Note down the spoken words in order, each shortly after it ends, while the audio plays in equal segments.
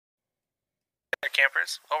There,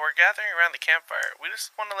 campers. While we're gathering around the campfire, we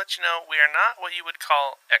just want to let you know we are not what you would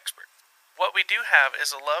call experts. What we do have is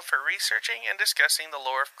a love for researching and discussing the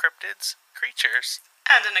lore of cryptids, creatures,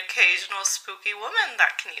 and an occasional spooky woman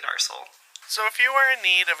that can eat our soul. So if you are in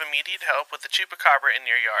need of immediate help with the chupacabra in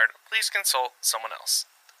your yard, please consult someone else.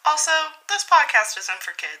 Also, this podcast isn't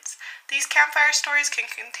for kids. These campfire stories can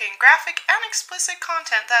contain graphic and explicit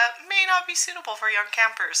content that may not be suitable for young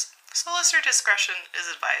campers, so listener discretion is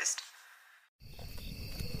advised.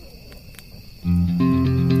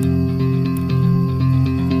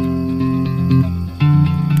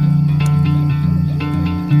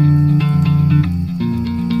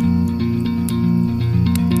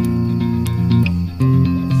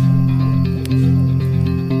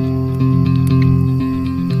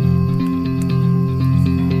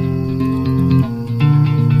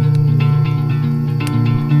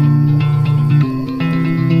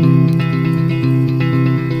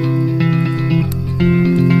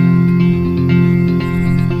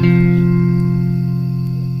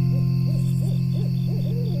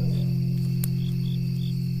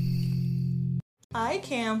 Hi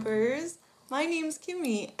campers, my name's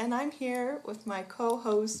Kimmy and I'm here with my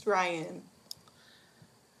co-host Ryan.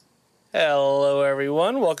 Hello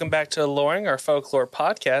everyone, welcome back to Loring, our folklore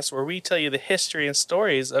podcast where we tell you the history and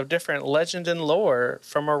stories of different legend and lore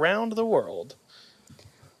from around the world.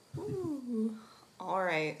 Ooh, all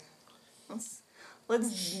right, let's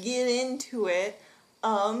get into it.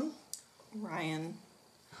 Ryan,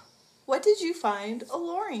 what did you find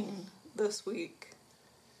alluring this week?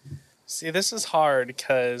 See, this is hard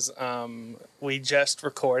because we just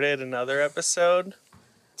recorded another episode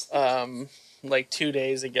like 2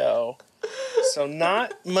 days ago. So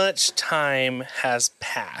not much time has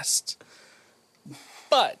passed.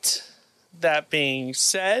 But that being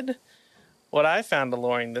said, what I found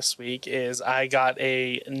alluring this week is I got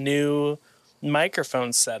a new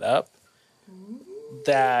microphone setup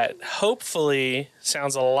that hopefully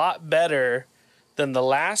sounds a lot better than the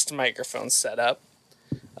last microphone setup.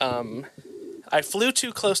 I flew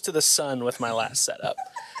too close to the sun with my last setup.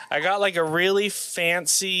 I got like a really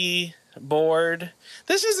fancy board.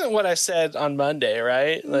 This isn't what I said on Monday,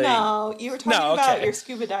 right? Like, no, you were talking about your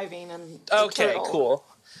scuba diving and the turtle. Cool.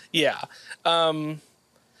 Yeah.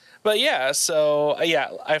 But yeah, so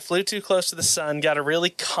I flew too close to the sun, got a really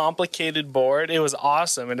complicated board. It was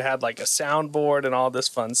awesome. It had like a soundboard and all this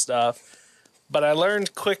fun stuff. But I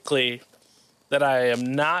learned quickly that I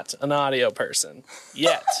am not an audio person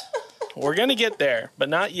yet. We're going to get there, but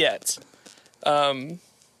not yet.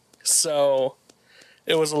 So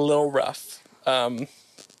it was a little rough.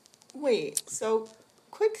 Wait, so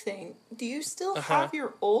quick thing. Do you still have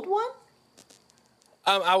your old one?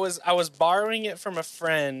 I was borrowing it from a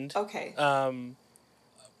friend. Okay.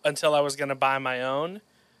 Until I was going to buy my own.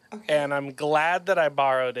 Okay. And I'm glad that I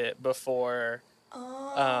borrowed it before.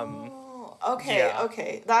 Oh.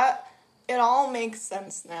 Okay. That it all makes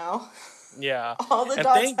sense now. Yeah. All the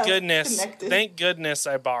dots have connected. Thank goodness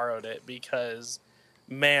I borrowed it because,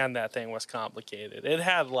 man, that thing was complicated. It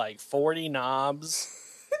had like 40 knobs,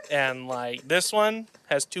 and like this one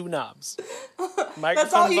has 2 knobs: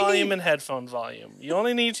 microphone volume and headphone volume. You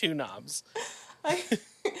only need 2 knobs.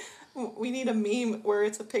 We need a meme where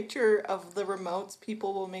it's a picture of the remotes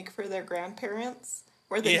people will make for their grandparents,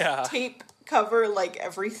 where they tape cover like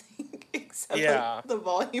everything except like the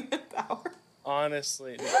volume and power.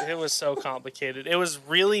 Honestly, it was so complicated. It was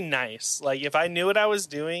really nice. Like, if I knew what I was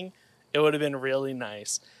doing, it would have been really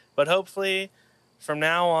nice. But hopefully, from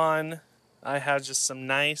now on, I have just some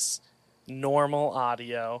nice, normal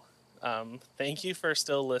audio. Thank you for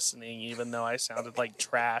still listening, even though I sounded like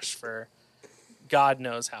trash for God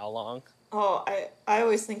knows how long. Oh, I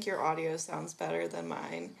always think your audio sounds better than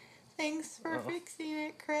mine. Thanks for fixing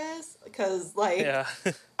it, Chris. Because, like,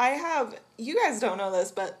 I have... You guys don't know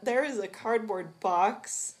this, but there is a cardboard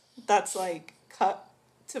box that's, like, cut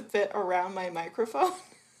to fit around my microphone.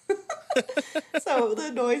 So the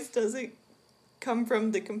noise doesn't come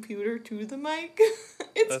from the computer to the mic.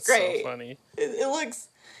 That's great. So funny. It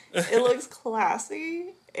looks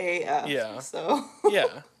classy AF. Yeah. So.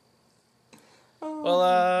 Yeah.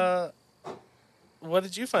 Well, what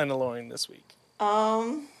did you find alluring this week?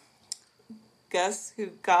 Guess who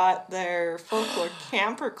got their folklore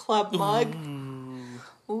camper club mug?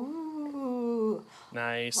 Ooh.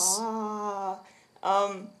 Nice.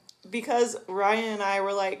 Because Ryan and I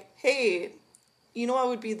were like, hey, you know what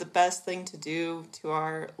would be the best thing to do to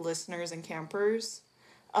our listeners and campers?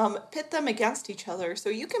 Pit them against each other. So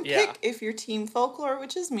you can pick if you're team folklore,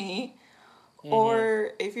 which is me,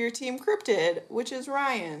 or if you're team cryptid, which is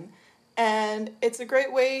Ryan. And it's a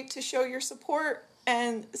great way to show your support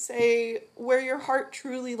and say where your heart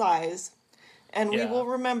truly lies. And we will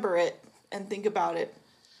remember it and think about it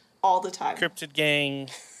all the time. Cryptid Gang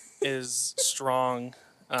is strong,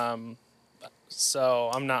 so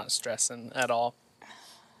I'm not stressing at all.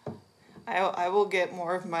 I will get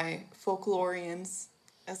more of my folklorians,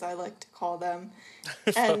 as I like to call them.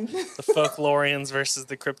 And the folklorians versus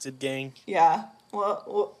the Cryptid Gang. Yeah.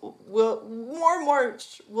 Well, more and more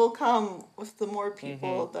will come with the more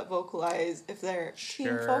people that vocalize if they're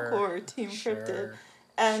Team Folklore or Team Cryptid.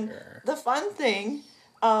 And the fun thing,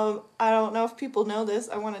 I don't know if people know this,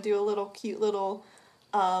 I want to do a little cute little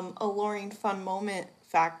alluring fun moment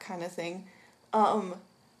fact kind of thing.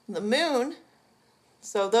 The moon,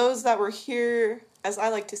 so those that were here, as I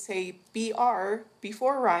like to say,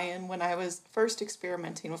 before Ryan, when I was first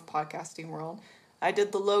experimenting with Podcasting World, I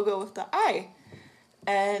did the logo with the eye.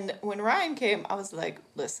 And when Ryan came, I was like,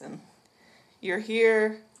 listen, you're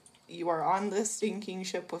here, you are on this sinking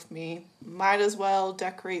ship with me, might as well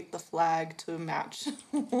decorate the flag to match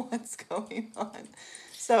what's going on.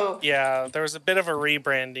 So yeah, there was a bit of a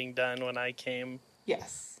rebranding done when I came.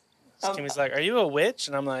 Yes. Kimmy's like, are you a witch?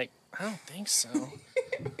 And I'm like, I don't think so.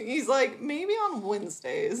 He's like, maybe on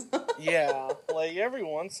Wednesdays. Yeah, like every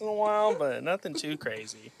once in a while, but nothing too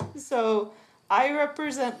crazy. So I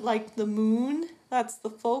represent like the moon, that's the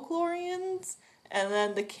folklorians, and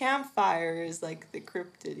then the campfire is like the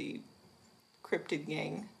cryptid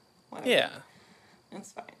gang. Whatever. Yeah.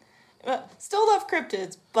 It's fine. Still love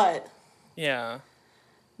cryptids, but yeah,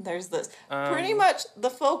 there's this. Pretty much the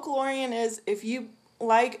folklorian is if you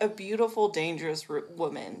like a beautiful, dangerous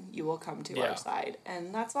woman, you will come to our side.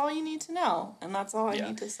 And that's all you need to know. And that's all I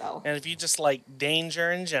need to sell. And if you just like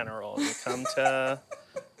danger in general, you come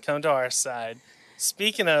to our side.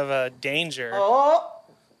 Speaking of danger. Oh,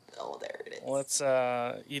 there it is. Let's,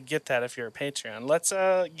 you'd get that if you're a Patreon. Let's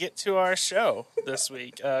get to our show this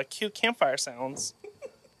week. Cue campfire sounds.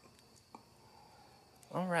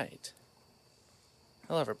 All right.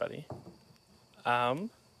 Hello, everybody. I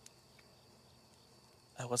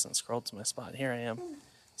wasn't scrolled to my spot. Here I am.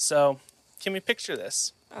 So, can we picture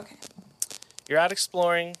this? Okay. You're out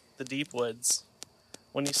exploring the deep woods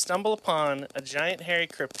when you stumble upon a giant hairy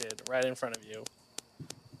cryptid right in front of you.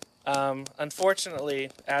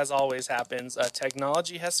 Unfortunately, as always happens,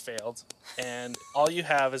 technology has failed, and all you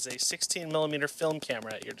have is a 16mm film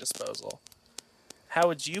camera at your disposal. How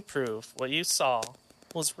would you prove what you saw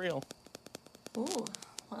was real? Ooh,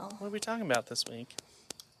 well. What are we talking about this week?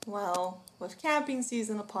 Well, with camping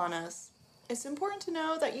season upon us, it's important to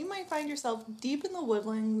know that you might find yourself deep in the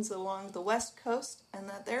woodlands along the west coast and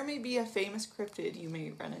that there may be a famous cryptid you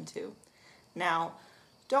may run into. Now,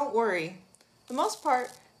 don't worry. For the most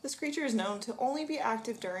part, this creature is known to only be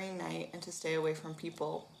active during night and to stay away from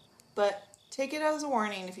people. But take it as a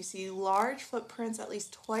warning if you see large footprints at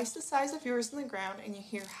least twice the size of yours in the ground and you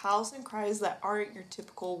hear howls and cries that aren't your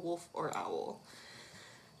typical wolf or owl.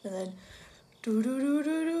 And then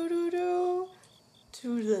do-do-do-do-do-do-do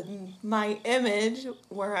to my image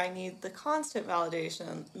where I need the constant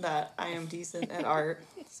validation that I am decent at art.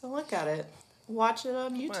 So look at it. Watch it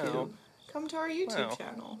on YouTube. Wow. Come to our YouTube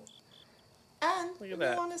channel. And if you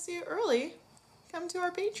want to see it early, come to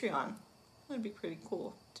our Patreon. That'd be pretty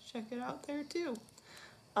cool to check it out there too.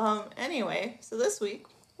 Anyway, so this week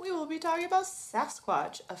we will be talking about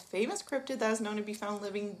Sasquatch, a famous cryptid that is known to be found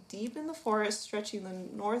living deep in the forest stretching the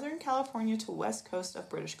northern California to west coast of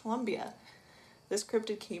British Columbia. This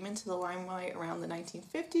cryptid came into the limelight around the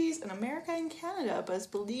 1950s in America and Canada, but is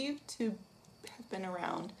believed to have been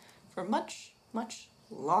around for much, much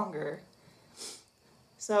longer.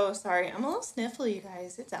 So, sorry, I'm a little sniffly, you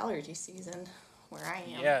guys. It's allergy season where I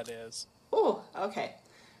am. Yeah, it is. Oh, okay.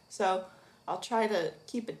 So, I'll try to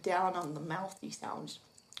keep it down on the mouthy sounds.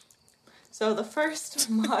 So the first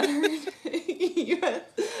modern U.S.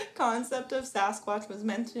 concept of Sasquatch was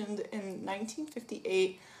mentioned in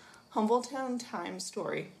 1958 Humboldt Times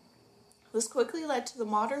story. This quickly led to the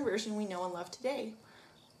modern version we know and love today.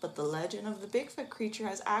 But the legend of the Bigfoot creature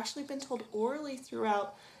has actually been told orally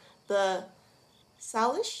throughout the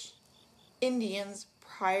Salish Indians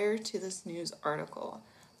prior to this news article.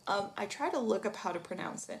 I tried to look up how to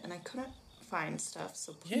pronounce it, and I couldn't find stuff,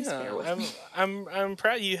 so please bear with me. I'm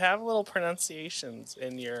proud. You have little pronunciations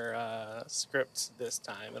in your script this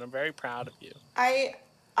time, and I'm very proud of you. I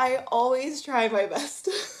always try my best.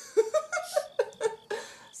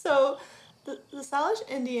 So, the Salish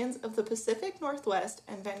Indians of the Pacific Northwest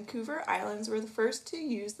and Vancouver Islands were the first to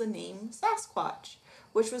use the name Sasquatch,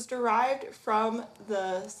 which was derived from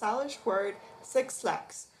the Salish word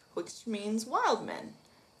Sixlax, which means wild men.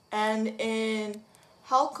 And in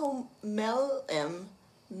Halkomelem,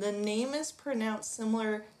 The name is pronounced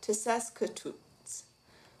similar to Saskatoons.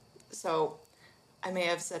 So, I may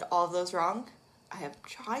have said all of those wrong. I have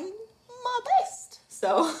tried my best.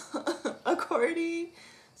 So, according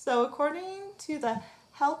to the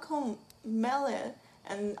Halkomele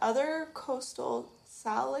and other coastal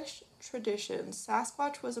Salish traditions,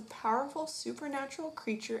 Sasquatch was a powerful supernatural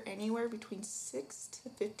creature anywhere between 6 to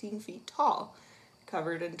 15 feet tall,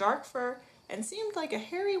 covered in dark fur, and seemed like a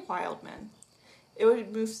hairy wildman. It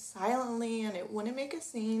would move silently and it wouldn't make a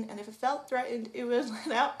scene, and if it felt threatened, it would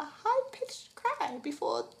let out a high-pitched cry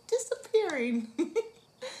before disappearing.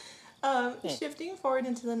 Shifting forward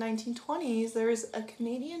into the 1920s, there was a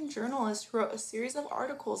Canadian journalist who wrote a series of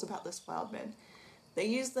articles about this wildman. They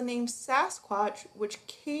used the name Sasquatch, which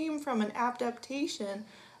came from an adaptation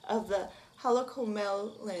of the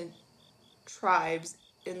Halocomelin tribes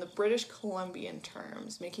in the British Columbian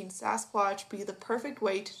terms, making Sasquatch be the perfect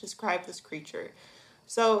way to describe this creature.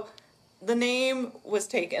 So, the name was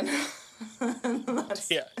taken. That's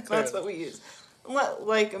what we use.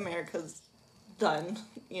 Like America's done,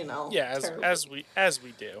 you know. Yeah, as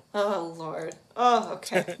we do. Oh Lord. Oh,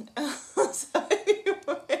 okay. So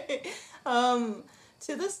anyway,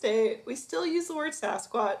 to this day, we still use the word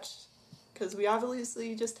Sasquatch because we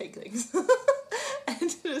obviously just take things and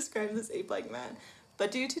to describe this ape-like man. But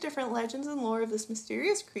due to different legends and lore of this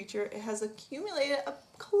mysterious creature, it has accumulated a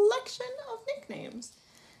collection of nicknames.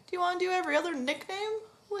 Do you want to do every other nickname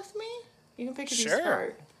with me? You can pick if you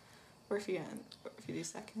start. Or if you do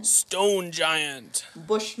second. Stone Giant.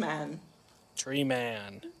 Bushman. Tree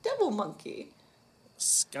Man. Devil Monkey.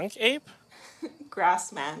 Skunk Ape.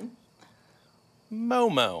 Grassman.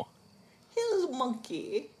 Momo. Hill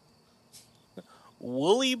Monkey.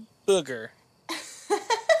 Woolly Booger.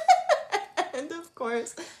 And of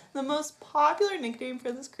course, the most popular nickname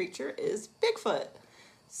for this creature is Bigfoot.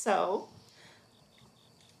 So,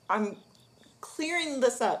 I'm clearing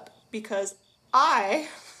this up because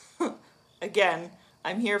again,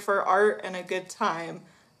 I'm here for art and a good time.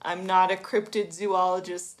 I'm not a cryptid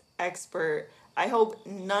zoologist expert. I hope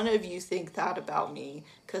none of you think that about me,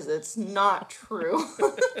 because it's not true.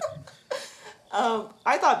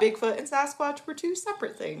 I thought Bigfoot and Sasquatch were two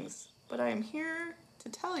separate things, but I am here to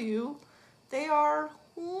tell you they are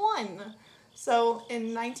one. So,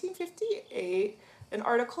 in 1958, an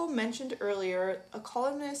article mentioned earlier, a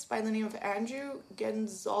columnist by the name of Andrew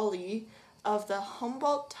Genzoli of the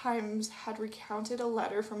Humboldt Times had recounted a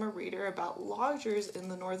letter from a reader about lodgers in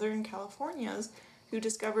the Northern Californias who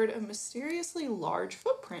discovered a mysteriously large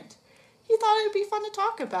footprint. He thought it would be fun to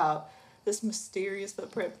talk about this mysterious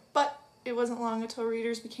footprint, but it wasn't long until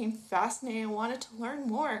readers became fascinated and wanted to learn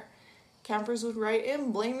more. Campers would write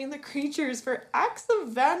in blaming the creatures for acts of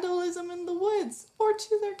vandalism in the woods or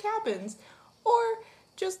to their cabins, or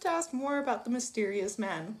just to ask more about the mysterious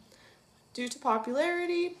man. Due to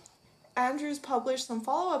popularity, Andrews published some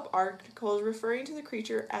follow-up articles referring to the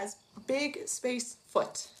creature as Big Space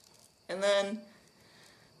Foot. And then,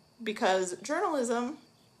 because journalism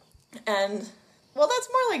and, well, that's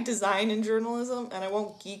more like design in journalism, and I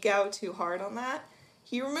won't geek out too hard on that,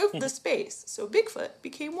 he removed the space, so Bigfoot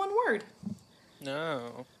became one word.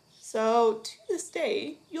 No. So, to this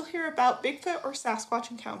day, you'll hear about Bigfoot or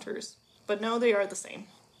Sasquatch encounters, but no, they are the same.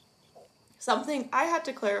 Something I had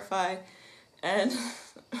to clarify, and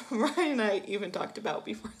Ryan and I even talked about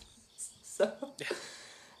before this. So,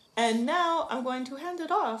 and now I'm going to hand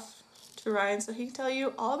it off to Ryan so he can tell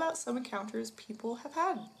you all about some encounters people have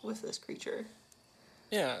had with this creature.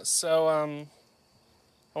 Yeah, so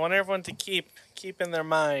I want everyone to keep in their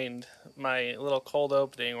mind my little cold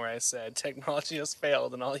opening where I said technology has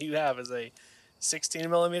failed and all you have is a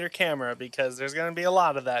 16mm camera, because there's going to be a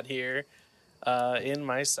lot of that here in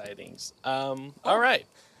my sightings. All right.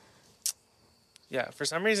 Yeah, for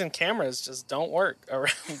some reason cameras just don't work around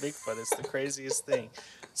Bigfoot. It's the craziest thing.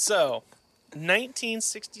 So,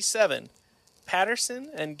 1967, Patterson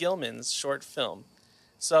and Gilman's short film.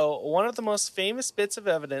 So, one of the most famous bits of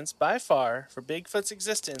evidence by far for Bigfoot's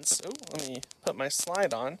existence. Oh, let me put my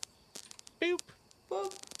slide on. Boop.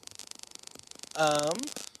 Boop.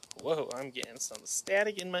 Whoa, I'm getting some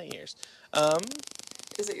static in my ears.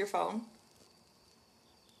 Is it your phone?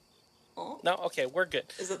 Oh. No, okay, we're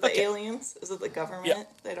good. Is it the aliens? Is it the government? Yeah.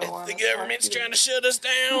 They don't want the government's trying to shut us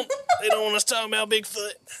down. They don't want us talking about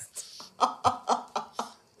Bigfoot.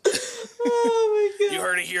 Oh my god! You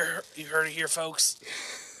heard it here, folks.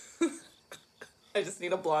 I just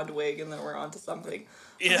need a blonde wig, and then we're on to something.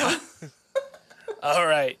 Yeah. All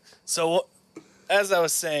right. So, as I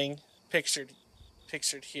was saying, pictured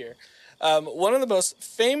here, one of the most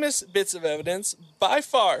famous bits of evidence by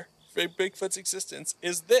far for Bigfoot's existence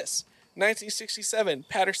is this. 1967,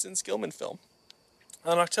 Patterson-Gimlin film.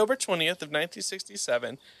 On October 20th of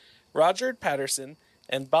 1967, Roger Patterson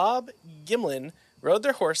and Bob Gimlin rode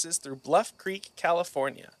their horses through Bluff Creek,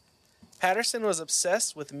 California. Patterson was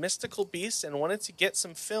obsessed with mystical beasts and wanted to get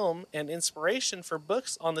some film and inspiration for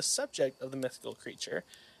books on the subject of the mythical creature,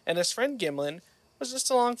 and his friend Gimlin was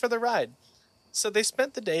just along for the ride. So they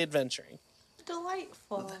spent the day adventuring.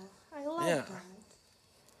 Delightful. I love that.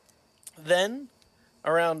 Then,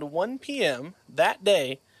 around 1 p.m. that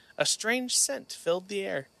day, a strange scent filled the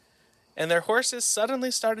air, and their horses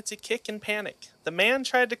suddenly started to kick and panic. The man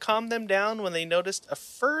tried to calm them down when they noticed a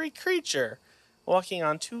furry creature walking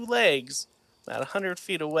on two legs about 100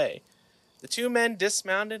 feet away. The two men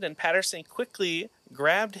dismounted, and Patterson quickly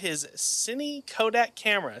grabbed his Cine Kodak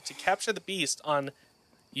camera to capture the beast on,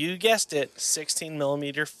 you guessed it,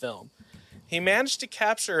 16mm film. He managed to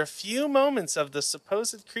capture a few moments of the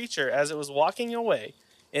supposed creature as it was walking away.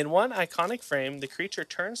 In one iconic frame, the creature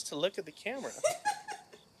turns to look at the camera.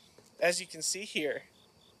 As you can see here,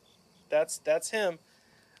 that's him.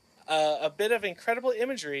 A bit of incredible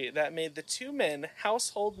imagery that made the two men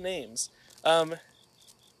household names.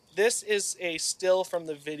 This is a still from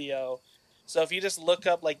the video. So if you just look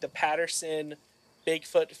up like the Patterson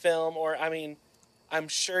Bigfoot film, or I'm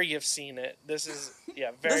sure you've seen it. This is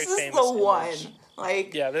very famous. This is the one.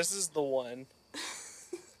 This is the one.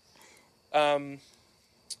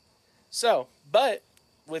 But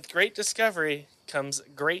with great discovery comes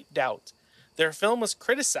great doubt. Their film was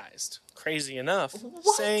criticized, crazy enough,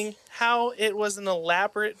 saying how it was an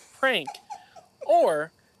elaborate prank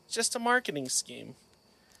or just a marketing scheme.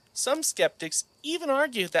 Some skeptics even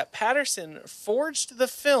argued that Patterson forged the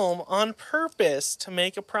film on purpose to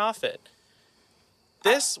make a profit.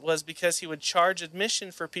 This was because he would charge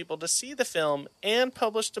admission for people to see the film and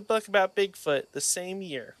published a book about Bigfoot the same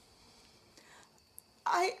year.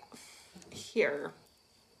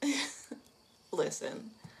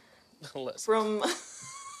 Listen.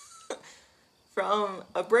 From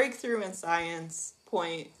a breakthrough in science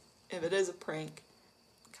point, if it is a prank,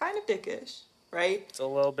 kind of dickish, right? It's a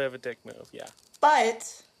little bit of a dick move, yeah.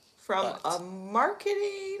 But from a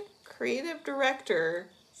marketing creative director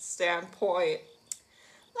standpoint,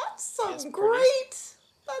 that's some great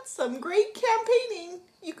campaigning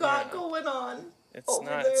you got going on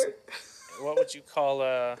over there. What would you call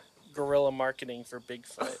guerrilla marketing for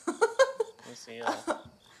Bigfoot? Let's see.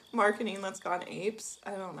 Marketing that's gone apes?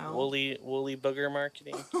 I don't know. Woolly booger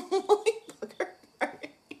marketing. Woolly booger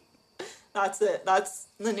marketing. That's it. That's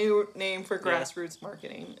the new name for grassroots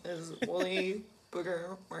marketing is woolly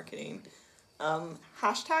booger marketing.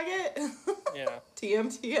 Hashtag it. Yeah.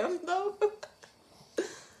 TMTM though.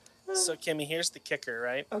 So Kimmy, here's the kicker,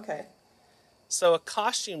 right? Okay. So a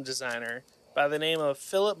costume designer by the name of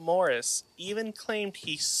Philip Morris even claimed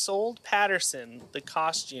he sold Patterson the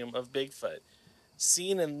costume of Bigfoot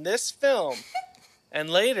seen in this film. And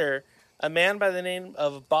later, a man by the name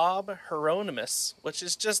of Bob Hieronymus, which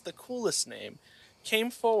is just the coolest name,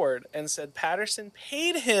 came forward and said Patterson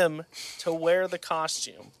paid him to wear the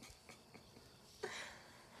costume.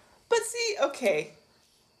 But see, okay.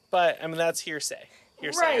 But, that's hearsay.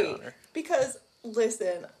 Right. Because,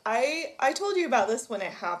 listen, I told you about this when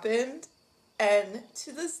it happened, and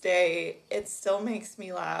to this day, it still makes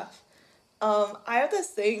me laugh. I have this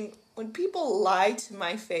thing, when people lie to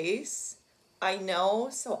my face, I know,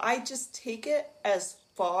 so I just take it as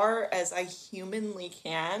far as I humanly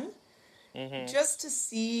can, just to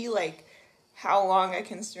see, how long I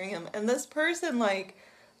can string them. And this person,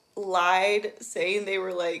 lied saying they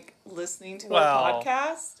were, listening to a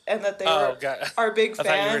podcast, and that they were our big fans.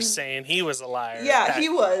 I thought you were saying he was a liar. Yeah, he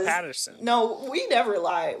was. Patterson. No, we never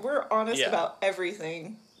lie. We're honest about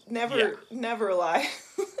everything. Never lie.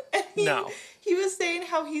 And he was saying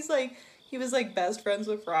how he was best friends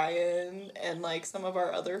with Ryan and some of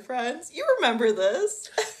our other friends. You remember this?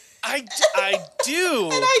 I do.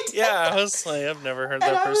 And I did. Yeah, I was like, I've never heard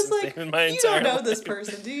that person's name in my entire life. You don't know this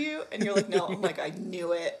person, do you? And you're like, no. I'm like, I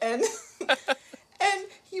knew it. And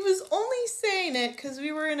he was only saying it because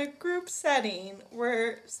we were in a group setting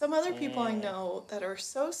where some other people I know that are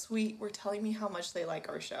so sweet were telling me how much they like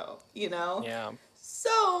our show, Yeah.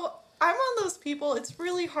 So I'm one of those people, it's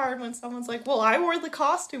really hard when someone's like, well, I wore the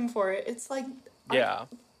costume for it. It's like... Yeah.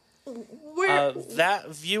 That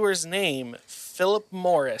viewer's name, Philip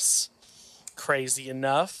Morris, crazy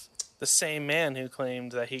enough, the same man who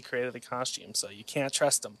claimed that he created the costume, so you can't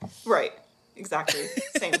trust him. Right. Exactly.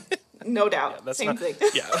 Same. No doubt. Yeah, Same thing.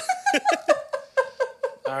 Yeah.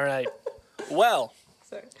 All right. Well,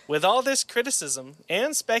 with all this criticism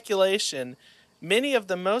and speculation, many of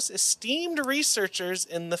the most esteemed researchers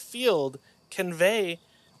in the field convey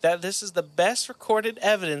that this is the best recorded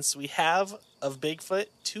evidence we have of Bigfoot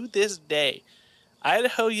to this day.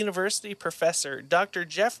 Idaho University professor Dr.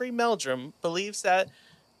 Jeffrey Meldrum believes that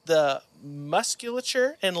the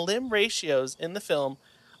musculature and limb ratios in the film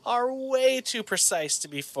are way too precise to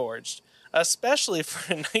be forged, especially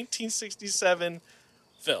for a 1967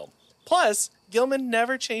 film. Plus, Gilman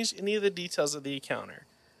never changed any of the details of the encounter.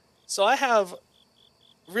 So I have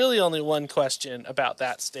really only one question about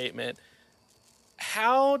that statement.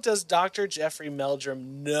 How does Dr. Jeffrey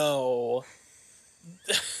Meldrum know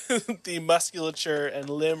the musculature and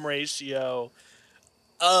limb ratio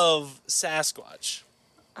of Sasquatch?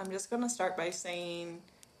 I'm just going to start by saying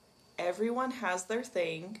everyone has their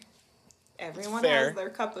thing. Everyone has their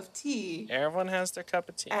cup of tea. Everyone has their cup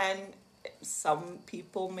of tea. And some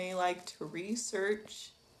people may like to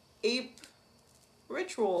research ape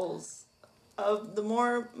rituals of the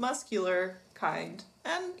more muscular kind.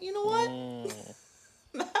 And you know what?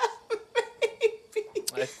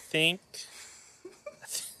 I think...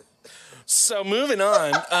 So moving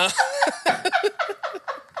on.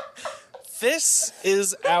 This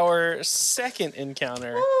is our second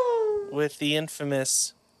encounter with the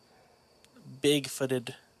infamous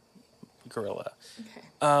big-footed gorilla.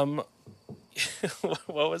 Okay.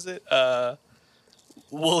 What was it?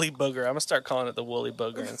 Woolly booger. I'm gonna start calling it the woolly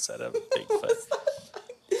booger instead of Bigfoot.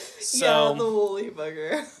 Yeah, the woolly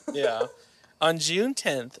booger. Yeah. On June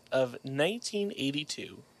 10th of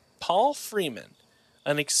 1982, Paul Freeman,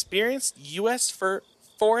 an experienced U.S.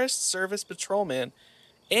 Forest Service patrolman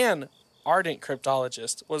and ardent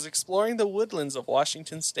cryptologist, was exploring the woodlands of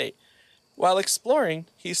Washington state. While exploring,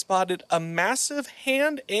 he spotted a massive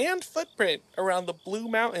hand and footprint around the Blue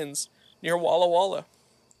Mountains near Walla Walla.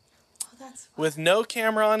 Oh, that's fun. With no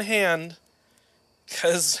camera on hand,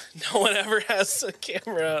 because no one ever has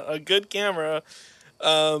a good camera,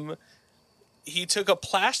 he took a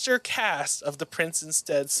plaster cast of the prints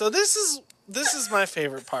instead. So this is my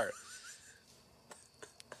favorite part.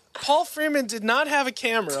 Paul Freeman did not have a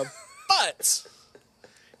camera, but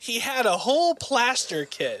he had a whole plaster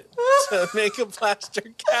kit to make a plaster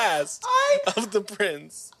cast of the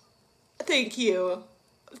prints. Thank you.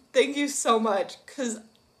 Thank you so much, because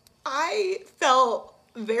I felt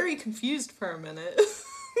very confused for a minute.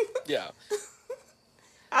 Yeah.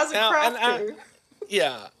 As a crafter.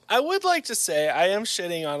 I would like to say I am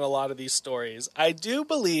shitting on a lot of these stories. I do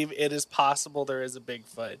believe it is possible there is a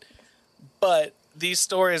Bigfoot, but these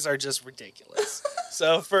stories are just ridiculous.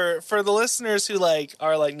 So for the listeners who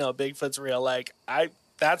are like, no, Bigfoot's real,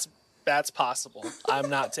 that's possible. I'm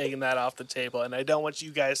not taking that off the table, and I don't want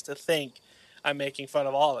you guys to think I'm making fun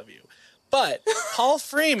of all of you. But Paul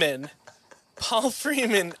Freeman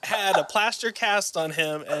had a plaster cast on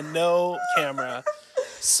him and no camera.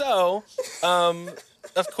 So,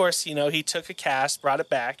 of course, he took a cast, brought it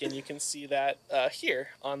back, and you can see that here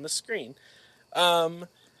on the screen.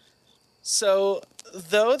 So,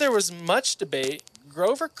 though there was much debate,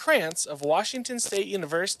 Grover Krantz of Washington State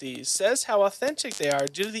University says how authentic they are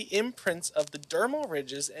due to the imprints of the dermal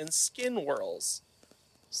ridges and skin whorls.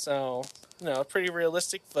 So, a pretty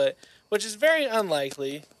realistic foot, which is very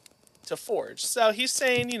unlikely to forge. So he's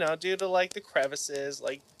saying, due to the crevices,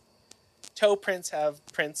 toe prints have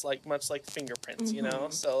prints much like fingerprints,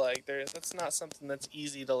 Mm-hmm. So that's not something that's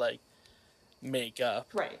easy to make up.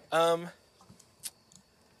 Right.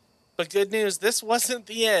 But good news, this wasn't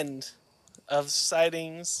the end of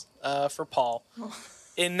sightings for Paul.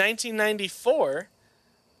 In 1994,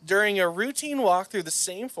 during a routine walk through the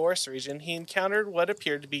same forest region, he encountered what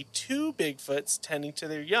appeared to be two Bigfoots tending to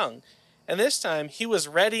their young. And this time, he was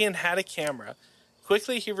ready and had a camera.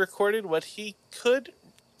 Quickly, he recorded what could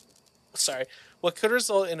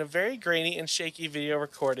result in a very grainy and shaky video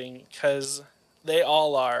recording, because they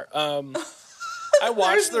all are. I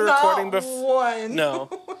watched the recording before. No,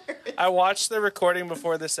 I watched the recording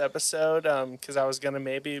before this episode because I was gonna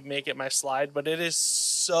maybe make it my slide, but it is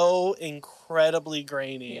so incredibly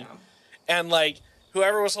grainy, and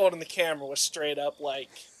whoever was holding the camera was straight up because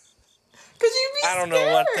you'd be scared.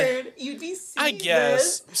 Know what you'd be scared. I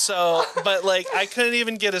guess so, but I couldn't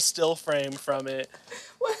even get a still frame from it.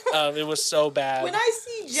 It was so bad. When I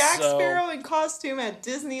see Jack Sparrow in costume at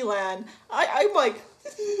Disneyland, I'm like,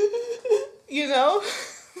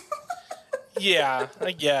 Yeah,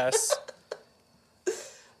 I guess.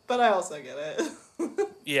 But I also get it.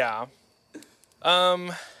 Yeah.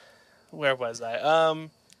 Where was I?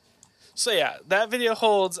 So yeah, that video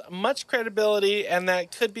holds much credibility, and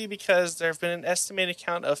that could be because there have been an estimated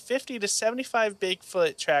count of 50 to 75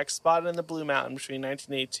 Bigfoot tracks spotted in the Blue Mountain between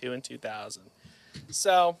 1982 and 2000.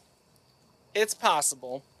 So, it's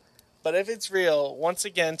possible. But if it's real, once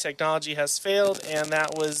again, technology has failed, and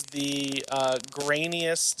that was the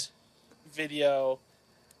grainiest video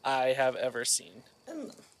I have ever seen.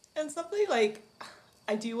 And something like,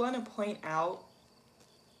 I do want to point out,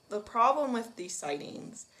 the problem with these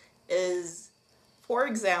sightings is, for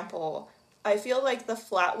example, I feel like the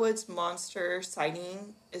Flatwoods Monster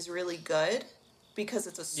sighting is really good because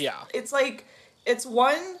it's like, it's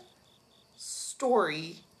one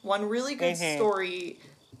story, one really good story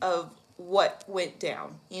of what went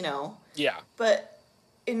down, you know? Yeah. But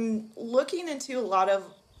in looking into a lot of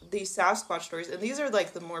these Sasquatch stories, and these are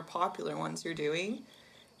like the more popular ones you're doing,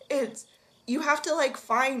 you have to like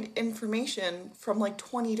find information from like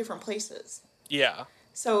 20 different places. Yeah.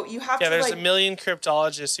 So you have to there's like, a million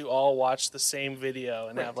cryptologists who all watch the same video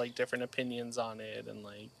and have like different opinions on it and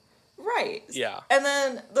like. Right. Yeah. And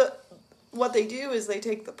then what they do is they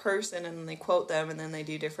take the person and they quote them and then they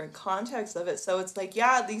do different contexts of it. So it's like,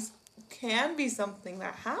 yeah, these can be something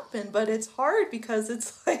that happened, but it's hard because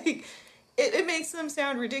it's like, it makes them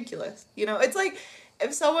sound ridiculous. You know, it's like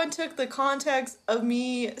if someone took the context of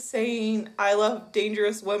me saying I love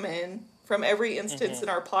dangerous women from every instance in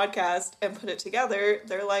our podcast and put it together,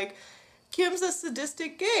 they're like, Kim's a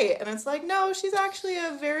sadistic gay. And it's like, no, she's actually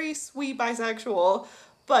a very sweet bisexual.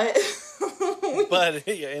 But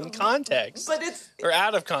in context. But it's or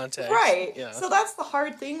out of context. Right. Yeah. So that's the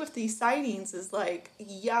hard thing with these sightings is like,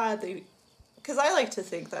 yeah, because I like to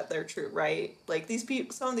think that they're true, right? Like these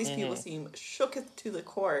people, some of these people seem shooketh to the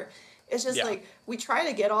core. It's just like we try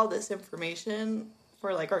to get all this information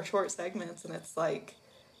for like our short segments, and it's like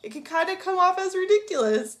it can kind of come off as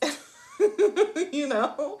ridiculous, you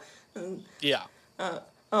know? And, yeah.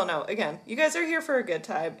 Oh no! Again, you guys are here for a good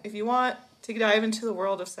time. If you want to dive into the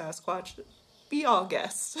world of Sasquatch, be all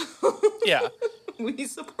guests. Yeah. We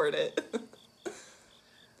support it.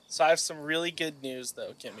 So I have some really good news,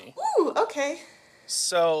 though, Kimmy. Ooh, okay.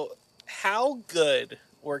 So, how good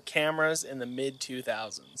were cameras in the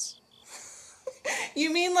mid-2000s?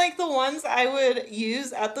 You mean like the ones I would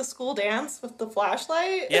use at the school dance with the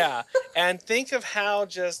flashlight? Yeah, and think of how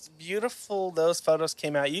just beautiful those photos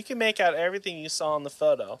came out. You can make out everything you saw in the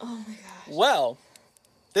photo. Oh my gosh. Well,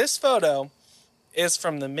 this photo is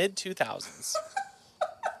from the mid-2000s.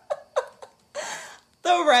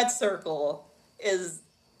 The red circle is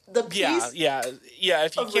the piece. Yeah.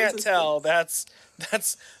 If you can't tell, that's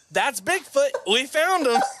Bigfoot. We found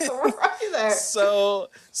him. Right there. So,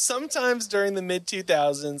 sometimes during the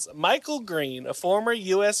mid-2000s, Michael Green, a former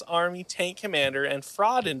U.S. Army tank commander and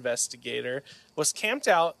fraud investigator, was camped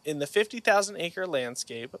out in the 50,000-acre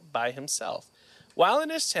landscape by himself. While in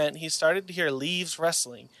his tent, he started to hear leaves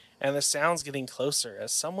rustling and the sounds getting closer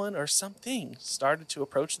as someone or something started to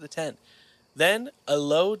approach the tent. Then, a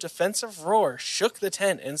low, defensive roar shook the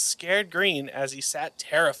tent and scared Green as he sat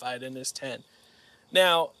terrified in his tent.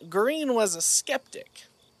 Now, Green was a skeptic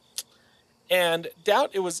and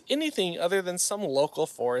doubt it was anything other than some local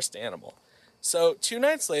forest animal. So, 2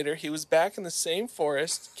 nights later, he was back in the same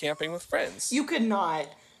forest camping with friends. You could not.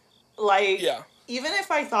 Like, yeah. Even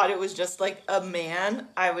if I thought it was just like a man,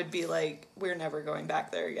 I would be like, we're never going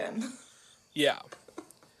back there again. Yeah.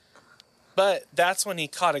 But that's when he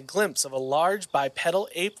caught a glimpse of a large bipedal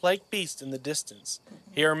ape-like beast in the distance.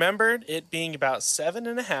 He remembered it being about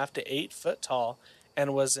 7.5 to 8 foot tall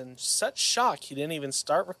and was in such shock he didn't even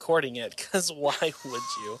start recording it, because why would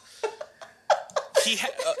you?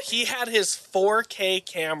 He had his 4K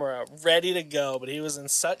camera ready to go, but he was in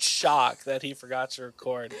such shock that he forgot to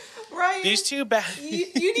record. Right. These two you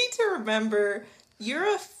need to remember,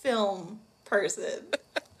 you're a film person.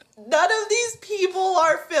 None of these people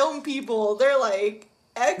are film people. They're like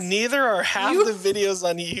Neither are half the videos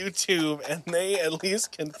on YouTube, and they at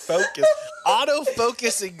least can focus.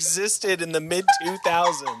 Autofocus existed in the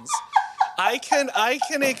mid-2000s. I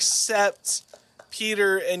can accept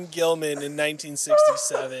Peter and Gilman in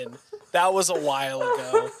 1967. That was a while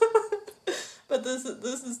ago. But this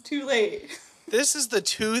is too late. This is the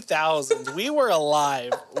 2000s. We were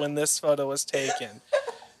alive when this photo was taken.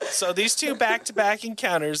 So these two back-to-back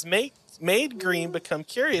encounters made Green become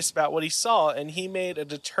curious about what he saw, and he made a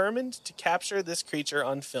determined to capture this creature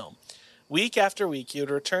on film. Week after week, he would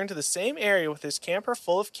return to the same area with his camper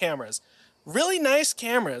full of cameras. Really nice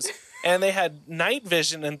cameras, and they had night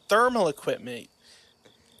vision and thermal equipment.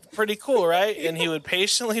 Pretty cool, right? And he would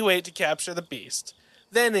patiently wait to capture the beast.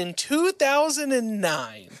 Then in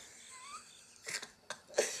 2009...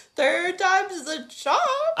 Third time's the charm.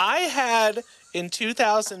 I had, in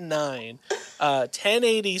 2009, a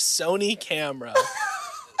 1080 Sony camera.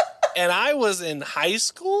 And I was in high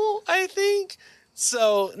school, I think.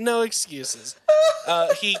 So, no excuses.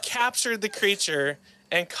 He captured the creature,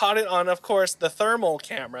 and caught it on, of course, the thermal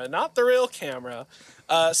camera, not the real camera,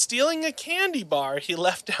 stealing a candy bar he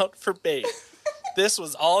left out for bait. This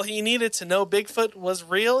was all he needed to know Bigfoot was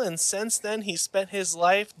real, and since then he spent his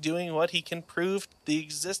life doing what he can prove the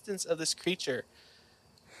existence of this creature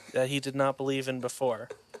that he did not believe in before.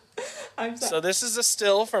 So this is a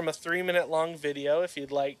still from a 3-minute long video. If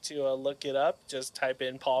you'd like to look it up, just type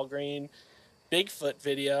in Paul Green Bigfoot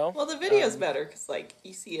video. Well, the video's better because, like,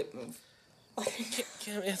 you see it move.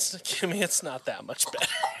 Kimmy, it's not that much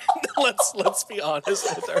better. let's be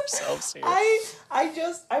honest with ourselves here.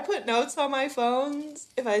 I put notes on my phones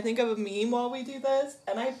if I think of a meme while we do this,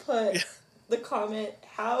 and I put the comment,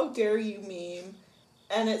 "How dare you meme?"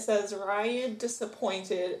 and it says Ryan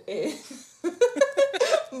disappointed in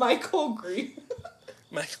Michael Green.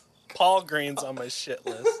 Paul Green's on my shit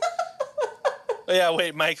list. Oh yeah,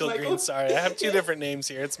 wait, Michael Green. Sorry, I have 2 different names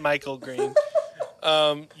here. It's Michael Green.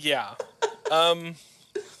 Yeah.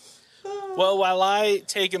 Well, while I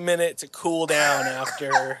take a minute to cool down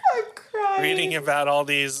after reading about all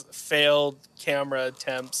these failed camera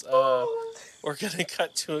attempts, we're going to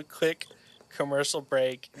cut to a quick commercial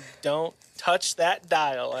break. Don't touch that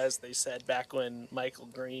dial, as they said back when Michael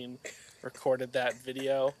Green recorded that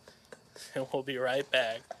video. And we'll be right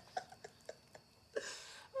back.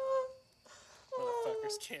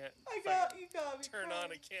 Motherfuckers can't turn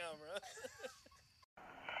on a camera.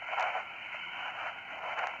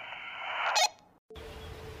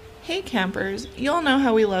 Hey campers, you all know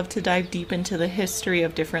how we love to dive deep into the history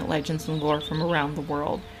of different legends and lore from around the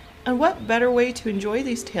world. And what better way to enjoy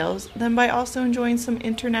these tales than by also enjoying some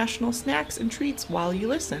international snacks and treats while you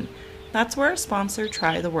listen? That's where our sponsor,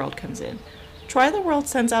 Try the World, comes in. Try the World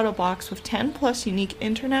sends out a box with 10 plus unique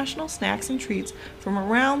international snacks and treats from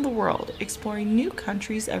around the world, exploring new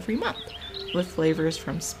countries every month, with flavors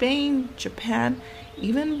from Spain, Japan,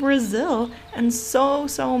 even Brazil, and so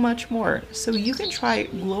much more. So you can try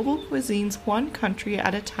global cuisines one country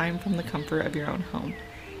at a time from the comfort of your own home.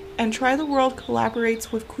 And Try the World collaborates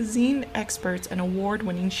with cuisine experts and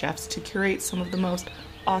award-winning chefs to curate some of the most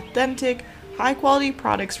authentic, high-quality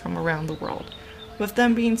products from around the world. With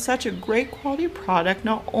them being such a great quality product,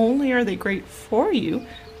 not only are they great for you,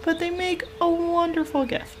 but they make a wonderful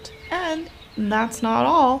gift. And that's not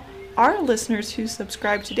all. Our listeners who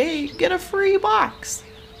subscribe today get a free box.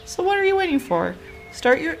 So what are you waiting for?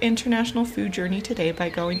 Start your international food journey today by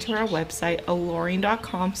going to our website,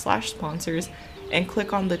 alluring.com/sponsors, and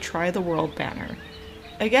click on the Try the World banner.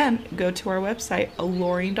 Again, go to our website,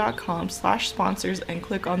 alluring.com/sponsors, and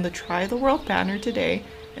click on the Try the World banner today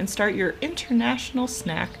and start your international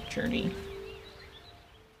snack journey.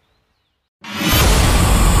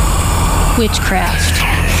 Witchcraft,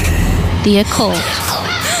 the occult,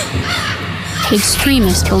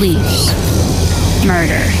 extremist beliefs,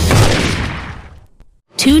 murder.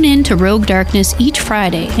 Tune in to Rogue Darkness each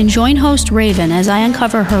Friday and join host Raven as I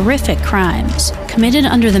uncover horrific crimes committed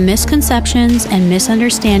under the misconceptions and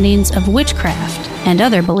misunderstandings of witchcraft and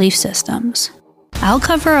other belief systems. I'll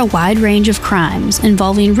cover a wide range of crimes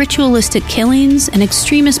involving ritualistic killings and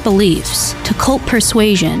extremist beliefs to cult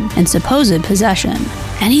persuasion and supposed possession.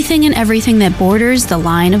 Anything and everything that borders the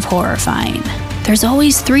line of horrifying. There's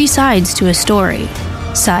always 3 sides to a story.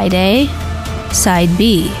 Side A, Side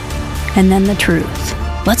B, and then the truth.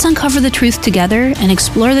 Let's uncover the truth together and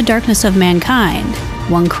explore the darkness of mankind,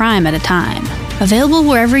 one crime at a time. Available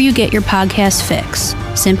wherever you get your podcast fix,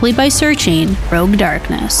 simply by searching Rogue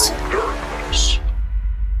Darkness.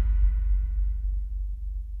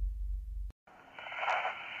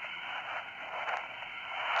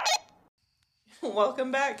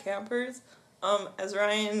 Welcome back, campers. As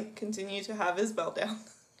Ryan continued to have his meltdown.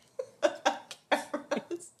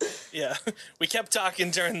 Yeah, we kept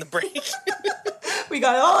talking during the break. We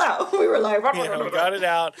got it all out. We were like, yeah, we got it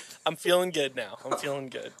out. I'm feeling good now. I'm feeling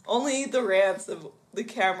good. Only the rants of the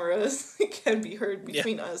cameras can be heard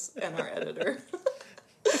between us and our editor.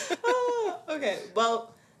 Okay,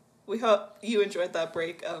 well, we hope you enjoyed that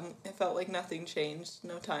break. It felt like nothing changed.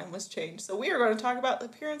 No time was changed. So we are going to talk about the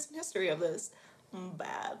appearance and history of this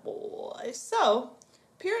bad boy. So,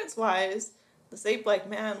 appearance-wise, this ape-like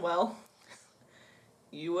man, well,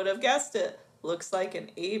 you would have guessed it, looks like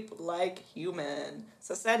an ape-like human.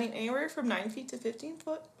 So standing anywhere from 9 feet to 15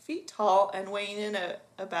 feet tall and weighing in at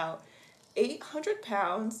about 800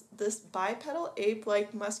 pounds, this bipedal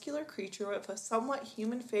ape-like muscular creature with a somewhat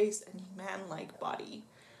human face and man-like body.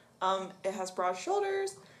 It has broad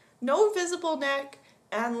shoulders, no visible neck,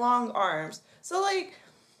 and long arms. So, like,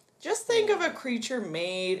 just think of a creature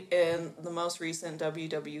made in the most recent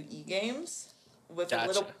WWE games with a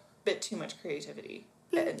little bit too much creativity.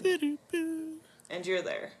 and you're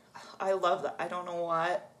there. I love that. I don't know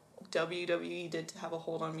what WWE did to have a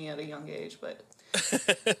hold on me at a young age, but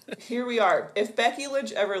here we are. If Becky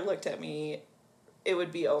Lynch ever looked at me, it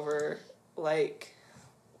would be over. Like,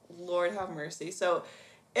 Lord have mercy. So,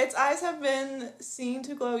 its eyes have been seen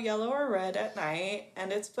to glow yellow or red at night,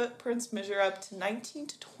 and its footprints measure up to 19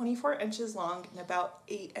 to 24 inches long and about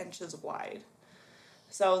 8 inches wide.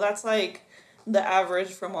 So that's like the average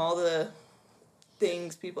from all the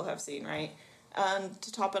things people have seen, right? And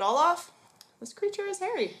to top it all off, this creature is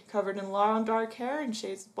hairy, covered in long dark hair in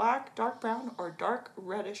shades of black, dark brown, or dark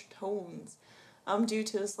reddish tones. Due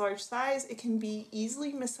to its large size, it can be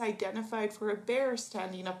easily misidentified for a bear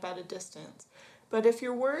standing up at a distance. But if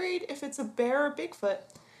you're worried if it's a bear or Bigfoot,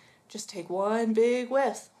 just take one big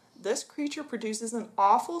whiff. This creature produces an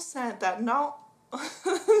awful scent that not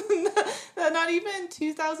even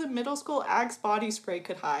 2000 middle school Axe body spray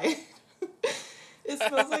could hide. It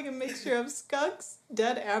smells like a mixture of skunks,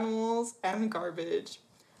 dead animals, and garbage.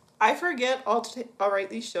 I forget I'll write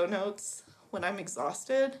these show notes when I'm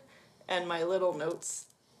exhausted, and my little notes,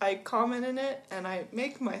 I comment in it, and I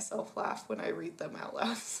make myself laugh when I read them out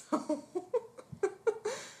loud.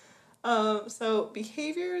 So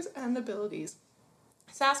behaviors and abilities.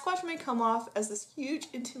 Sasquatch may come off as this huge,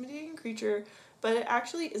 intimidating creature, but it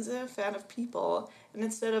actually isn't a fan of people, and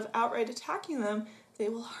instead of outright attacking them, they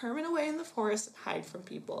will hermit away in the forest and hide from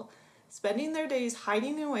people, spending their days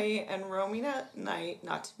hiding away and roaming at night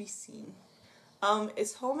not to be seen.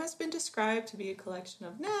 Its home has been described to be a collection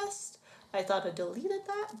of nests. I thought I deleted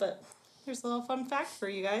that, but here's a little fun fact for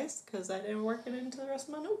you guys, because I didn't work it into the rest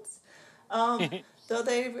of my notes. Though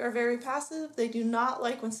they are very passive, they do not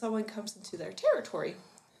like when someone comes into their territory.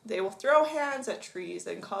 They will throw hands at trees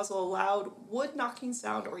and cause a loud wood-knocking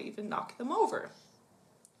sound or even knock them over.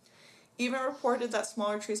 Even reported that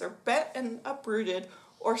smaller trees are bent and uprooted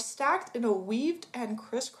or stacked in a weaved and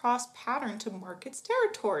crisscross pattern to mark its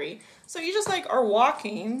territory. So you just are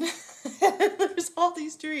walking and there's all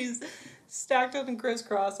these trees stacked up and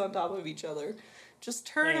crisscross on top of each other. Just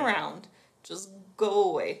turn around. Just go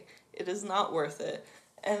away. It is not worth it.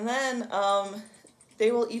 And then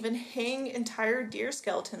they will even hang entire deer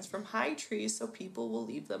skeletons from high trees so people will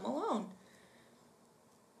leave them alone.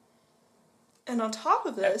 And on top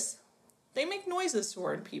of this, they make noises to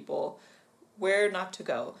warn people where not to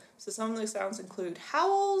go. So some of the sounds include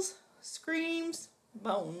howls, screams,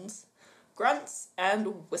 moans, grunts, and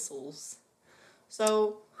whistles.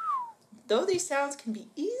 So, though these sounds can be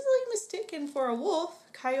easily mistaken for a wolf,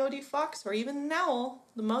 coyote, fox, or even an owl,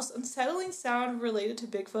 the most unsettling sound related to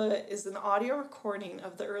Bigfoot is an audio recording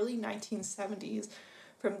of the early 1970s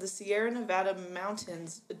from the Sierra Nevada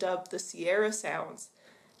mountains dubbed the Sierra Sounds.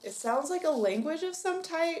 It sounds like a language of some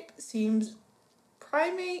type, seems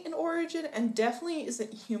primate in origin, and definitely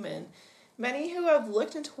isn't human. Many who have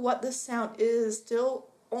looked into what this sound is still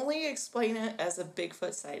only explain it as a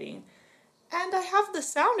Bigfoot sighting. And I have the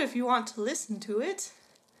sound if you want to listen to it.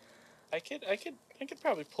 I could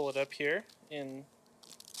probably pull it up here in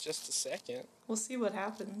just a second. We'll see what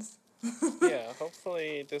happens. Yeah,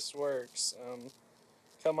 hopefully this works.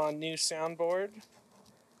 Come on, new soundboard.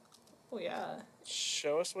 Oh yeah.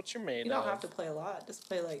 Show us what you're made of. You don't have to play a lot. Just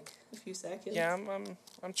play a few seconds. Yeah,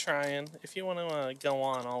 I'm trying. If you want to go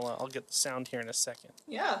on, I'll get the sound here in a second.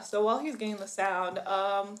 Yeah. So while he's getting the sound,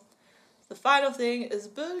 the final thing is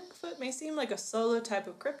Bigfoot may seem like a solo type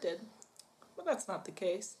of cryptid, but that's not the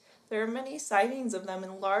case. There are many sightings of them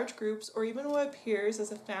in large groups or even what appears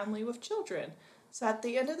as a family with children. So at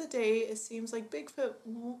the end of the day, it seems like Bigfoot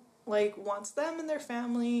wants them and their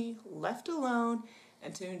family left alone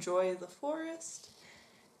and to enjoy the forest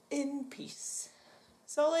in peace.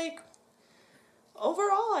 So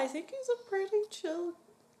overall, I think he's a pretty chill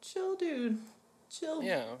dude. Chill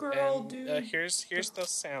girl dude. Here's those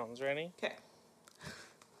sounds. Ready? Okay.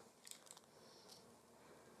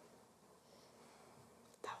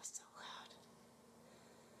 That was so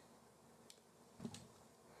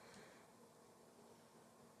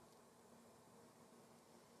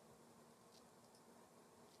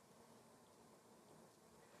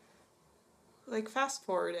loud. Fast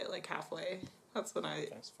forward it halfway. That's when I...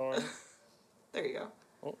 Fast forward. There you go.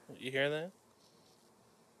 Oh, you hear that?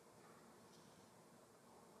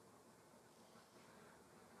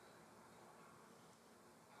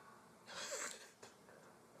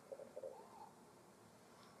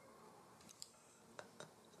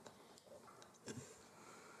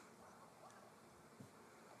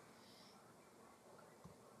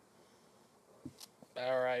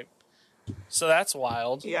 All right. So that's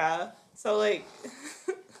wild. Yeah. So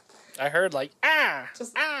I heard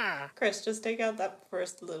Chris, just take out that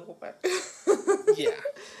first little bit. Yeah.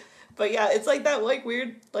 But yeah, it's like that like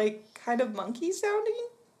weird like kind of monkey sounding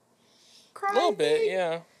cry. A little bit, thing.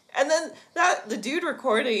 yeah. And then the dude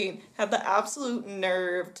recording had the absolute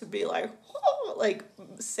nerve to be like, oh, like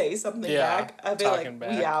say something back. I'd be like, back.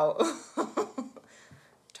 We out.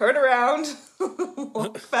 Turn around,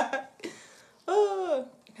 walk back. Oh.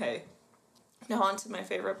 Okay. Now on to my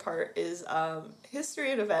favorite part is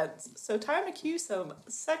history and events. So time to cue some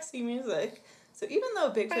sexy music. So even though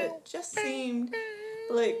Bigfoot just seemed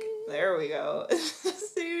like, there we go, it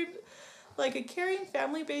just seemed like a caring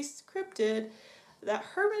family-based cryptid that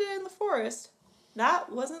hermited in the forest,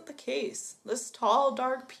 that wasn't the case. This tall,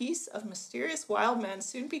 dark piece of mysterious wild man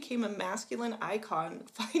soon became a masculine icon,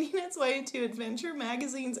 finding its way into adventure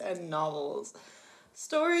magazines and novels.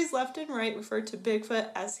 Stories left and right referred to Bigfoot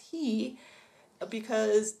as he,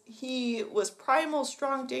 because he was primal,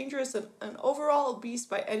 strong, dangerous, and an overall beast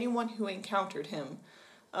by anyone who encountered him.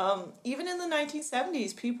 Even in the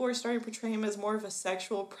 1970s, people were starting to portray him as more of a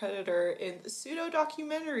sexual predator in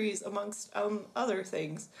pseudo-documentaries, amongst other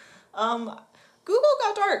things. Google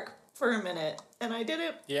got dark for a minute, and I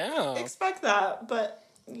didn't expect that, but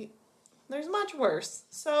there's much worse.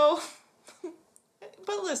 So,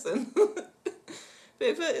 but listen,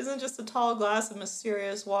 Bigfoot isn't just a tall glass of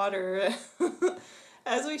mysterious water.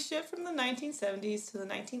 As we shift from the 1970s to the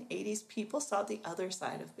 1980s, people saw the other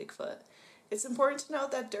side of Bigfoot. It's important to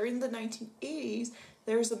note that during the 1980s,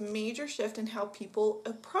 there was a major shift in how people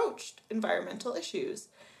approached environmental issues.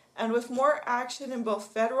 And with more action in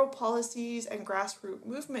both federal policies and grassroots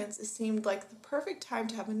movements, it seemed like the perfect time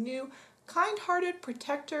to have a new, kind-hearted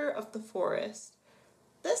protector of the forest.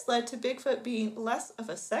 This led to Bigfoot being less of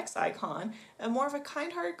a sex icon and more of a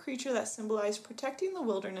kind-hearted creature that symbolized protecting the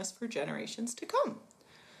wilderness for generations to come.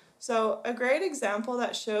 So a great example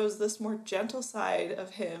that shows this more gentle side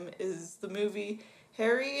of him is the movie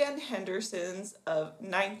Harry and Henderson's of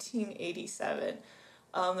 1987.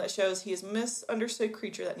 That shows he is a misunderstood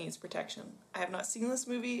creature that needs protection. I have not seen this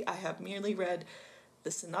movie. I have merely read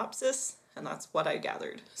the synopsis, and that's what I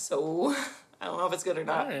gathered. So I don't know if it's good or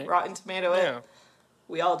not. Right. Rotten Tomato it. Yeah.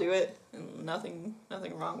 We all do it. And nothing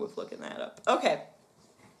wrong with looking that up. Okay.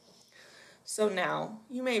 So now,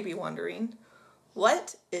 you may be wondering,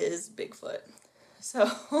 what is Bigfoot?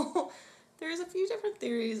 So there's a few different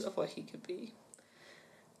theories of what he could be.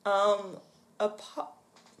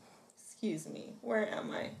 Excuse me, where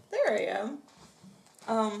am I? There I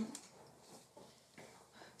am.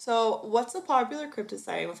 So what's a popular cryptid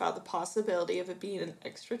sighting without the possibility of it being an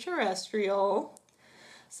extraterrestrial?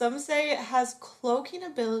 Some say it has cloaking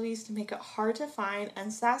abilities to make it hard to find,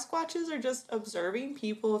 and Sasquatches are just observing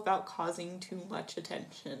people without causing too much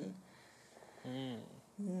attention.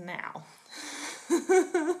 Now,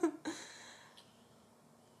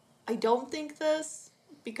 I don't think this,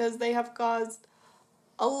 because they have caused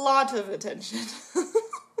a lot of attention.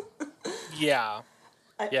 Yeah.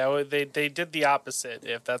 They did the opposite,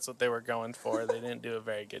 if that's what they were going for. They didn't do a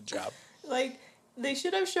very good job. Like, they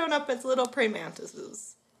should have shown up as little praying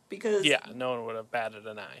mantises. Because yeah, no one would have batted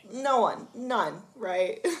an eye. None,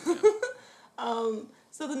 right? Yeah.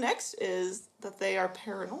 So the next is that they are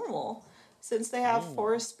paranormal. Since they have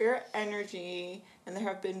forest spirit energy, and there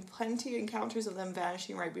have been plenty of encounters of them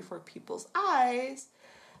vanishing right before people's eyes,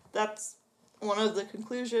 that's one of the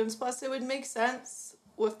conclusions. Plus, it would make sense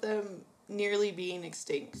with them nearly being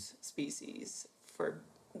extinct species for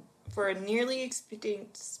a nearly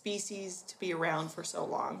extinct species to be around for so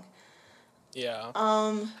long. Yeah.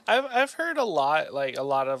 I've heard a lot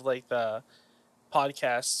of like the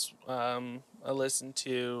podcasts I listen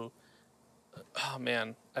to. Oh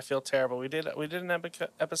man, I feel terrible. We did an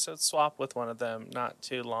episode swap with one of them not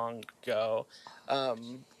too long ago.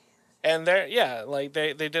 And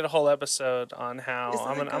they did a whole episode on how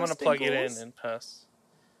I'm gonna plug it in post.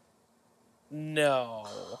 No.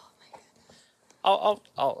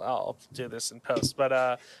 I'll do this in post,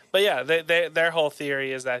 but yeah, their whole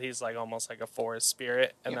theory is that he's like almost like a forest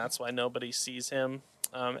spirit, and that's why nobody sees him.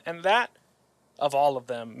 And that, of all of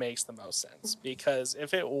them, makes the most sense, because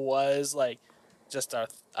if it was like just a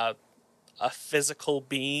physical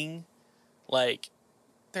being, like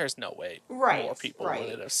there's no way more people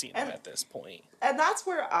would have seen him at this point. And that's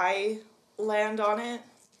where I land on it.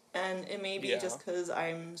 And it may be just because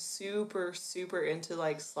I'm super, super into,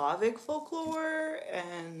 like, Slavic folklore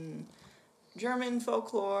and German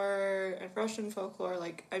folklore and Russian folklore.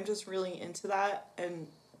 Like, I'm just really into that. And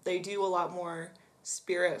they do a lot more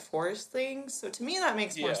spirit forest things. So to me, that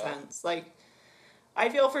makes more sense. Like, I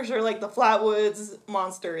feel for sure, like, the Flatwoods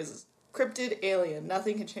monster is cryptid alien.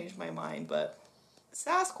 Nothing can change my mind. But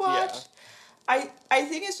Sasquatch, I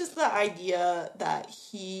think it's just the idea that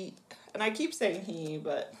he... And I keep saying he,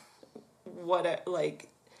 but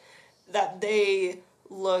that they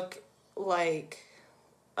look like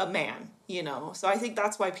a man, you know? So I think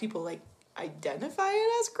that's why people, like, identify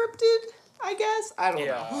it as cryptid, I guess. I don't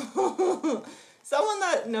know. Someone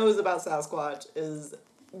that knows about Sasquatch is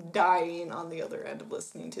dying on the other end of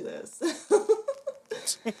listening to this.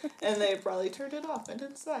 And they probably turned it off, and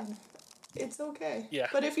it's fine. It's okay. Yeah.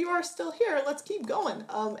 But if you are still here, let's keep going.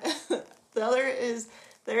 The other is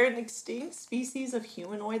they're an extinct species of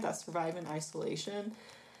humanoid that survive in isolation.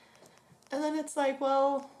 And then it's like,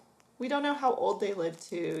 well, we don't know how old they live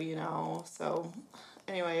to, you know. So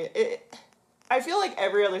anyway, I feel like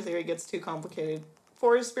every other theory gets too complicated.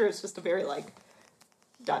 Forest spirit's just a very, like,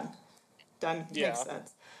 done. Yeah. Makes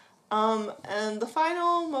sense. And the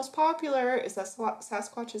final, most popular, is that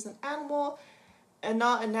Sasquatch is an animal and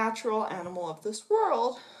not a natural animal of this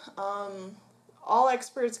world. All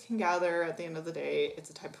experts can gather at the end of the day it's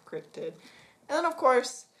a type of cryptid. And then, of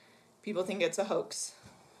course, people think it's a hoax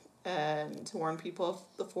and to warn people of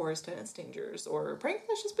the forest and its dangers, or a prank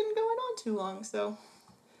that's just been going on too long. So,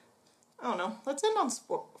 I don't know. Let's end on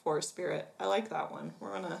forest spirit. I like that one.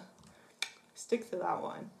 We're going to stick to that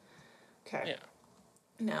one. Okay. Yeah.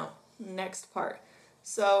 Now, next part.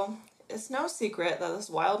 So, it's no secret that this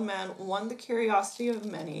wild man won the curiosity of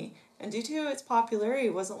many, and due to its popularity,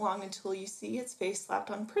 it wasn't long until you see its face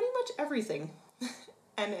slapped on pretty much everything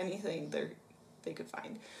and anything they could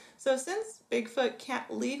find. So since Bigfoot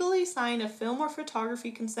can't legally sign a film or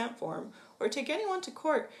photography consent form or take anyone to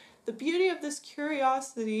court, the beauty of this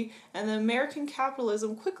curiosity and the American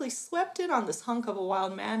capitalism quickly swept in on this hunk of a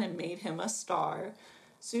wild man and made him a star.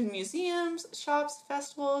 Soon museums, shops,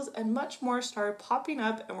 festivals, and much more started popping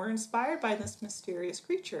up and were inspired by this mysterious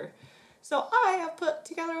creature. So I have put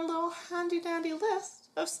together a little handy-dandy list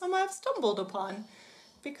of some I've stumbled upon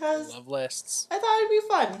because love lists. I thought it'd be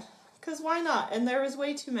fun, because why not? And there was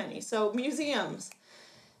way too many. So museums.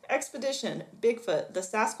 Expedition, Bigfoot, the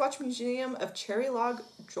Sasquatch Museum of Cherry Log,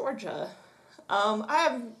 Georgia.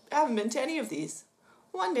 I haven't been to any of these.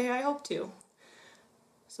 One day I hope to.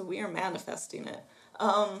 So we are manifesting it.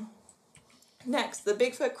 Next, the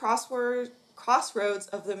Bigfoot Crossroads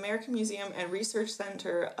of the American Museum and Research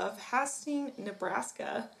Center of Hastings,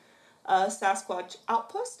 Nebraska, a Sasquatch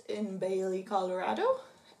outpost in Bailey, Colorado,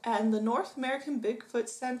 and the North American Bigfoot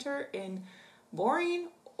Center in Boring,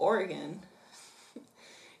 Oregon.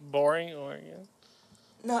 Boring, Oregon.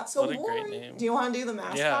 Not so what a boring. Great name. Do you want to do the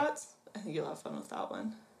mascots? Yeah. I think you'll have fun with that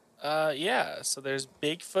one. Yeah. So there's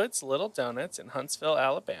Bigfoot's Little Donuts in Huntsville,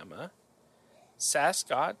 Alabama.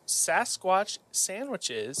 Sasquatch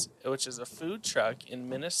Sandwiches, which is a food truck in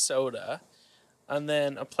Minnesota. And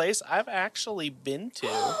then a place I've actually been to.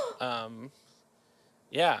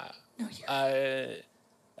 Yeah. No, you I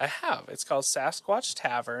have. It's called Sasquatch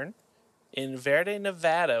Tavern in Verde,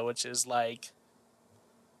 Nevada, which is like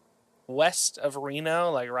west of Reno,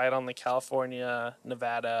 like right on the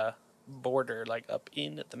California-Nevada border, like up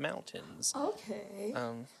in the mountains. Okay.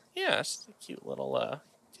 Yeah, it's just a cute little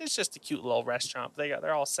it's just a cute little restaurant.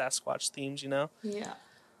 They're all Sasquatch themed, you know? Yeah.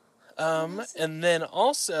 And then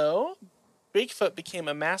also Bigfoot became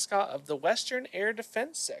a mascot of the Western Air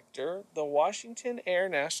Defense Sector, the Washington Air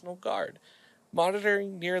National Guard,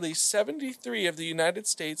 monitoring nearly 73 of the United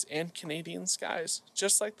States and Canadian skies.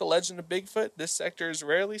 Just like the legend of Bigfoot, this sector is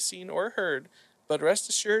rarely seen or heard, but rest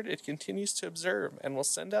assured it continues to observe and will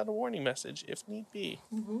send out a warning message if need be.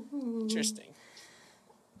 Ooh. Interesting.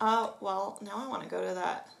 Well, now I want to go to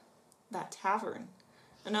that tavern.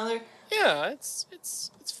 Yeah, it's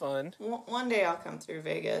fun. One day I'll come through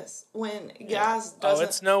Vegas when gas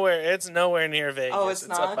doesn't. Oh, it's nowhere near Vegas. Oh, it's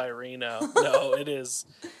not? Up by Reno. No, it is.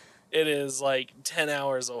 It is like 10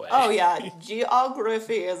 hours away. Oh yeah,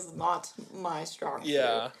 geography is not my strong suit.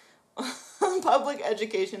 Yeah. Public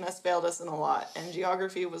education has failed us in a lot, and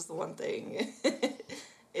geography was the one thing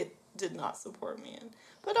it did not support me in.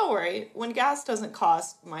 But don't worry, when gas doesn't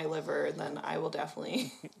cost my liver, then I will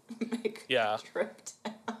definitely make a trip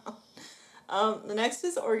down. The next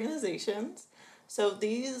is organizations. So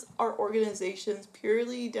these are organizations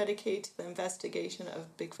purely dedicated to the investigation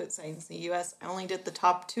of Bigfoot sightings in the U.S. I only did the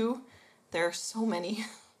top 2. There are so many.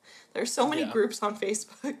 There are so many groups on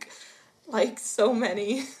Facebook. Like, so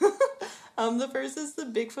many. The first is the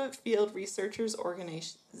Bigfoot Field Researchers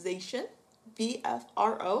Organization,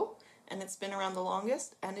 BFRO, and it's been around the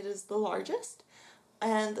longest, and it is the largest.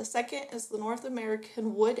 And the second is the North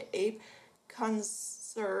American Wood Ape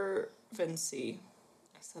Conservancy.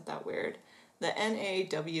 I said that weird. The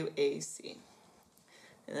NAWAC.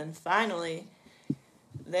 And then finally,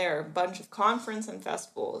 there are a bunch of conference and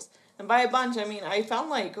festivals. And by a bunch, I mean I found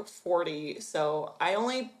like 40, so I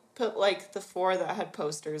only put like the 4 that had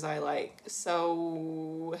posters I like.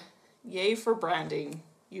 So, yay for branding.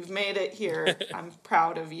 You've made it here. I'm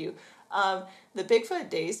proud of you. The Bigfoot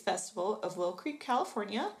Days Festival of Willow Creek,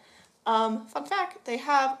 California. Fun fact, they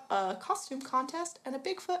have a costume contest and a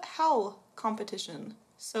Bigfoot howl competition.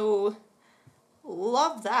 So,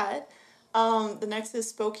 love that. The next is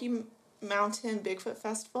Smoky Mountain Bigfoot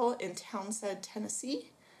Festival in Townsend,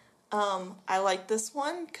 Tennessee. I like this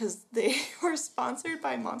one because they were sponsored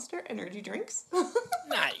by Monster Energy Drinks.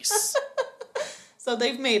 Nice. So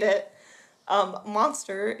they've made it.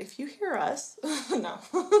 Monster, if you hear us, no.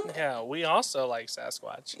 Yeah, we also like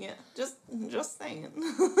Sasquatch. Yeah, just saying.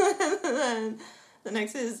 And then the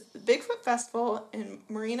next is Bigfoot Festival in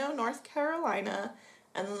Merino, North Carolina.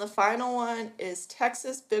 And then the final one is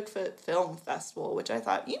Texas Bigfoot Film Festival, which I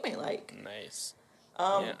thought you may like. Nice.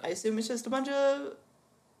 I assume it's just a bunch of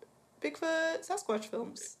Bigfoot Sasquatch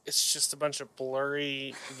films. It's just a bunch of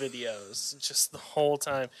blurry videos just the whole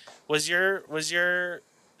time. Was your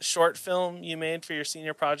short film you made for your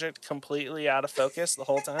senior project completely out of focus the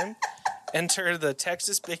whole time? Enter the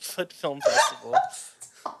Texas Bigfoot Film Festival.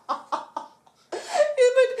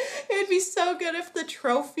 It'd be so good if the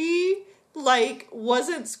trophy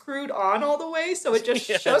wasn't screwed on all the way, so it just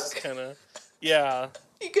shook. Kinda, yeah.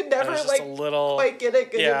 You could never quite get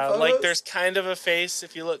it good. Yeah, in photos. there's kind of a face.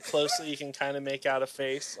 If you look closely, you can kind of make out a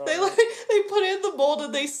face. They put it in the mold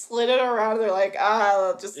and they slid it around. And they're like,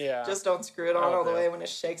 just don't screw it on all the way. When it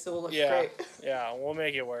shakes, it will look great. Yeah, we'll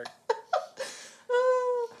make it work.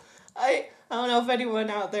 I don't know if anyone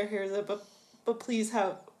out there hears it, but please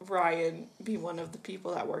have Ryan be one of the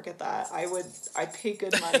people that work at that. I'd pay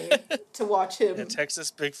good money to watch him. The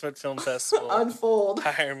Texas Bigfoot Film Festival unfold.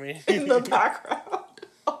 Hire me in the background,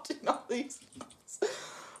 watching all these things.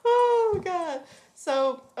 Oh God!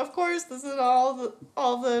 So of course, this is all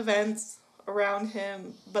the events around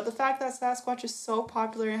him. But the fact that Sasquatch is so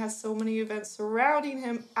popular and has so many events surrounding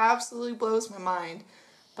him absolutely blows my mind.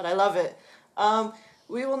 But I love it.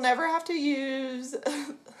 We will never have to use.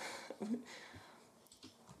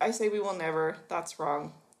 I say we will never. That's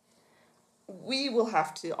wrong. We will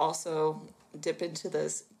have to also dip into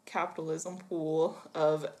this capitalism pool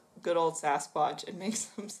of good old Sasquatch and make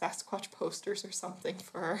some Sasquatch posters or something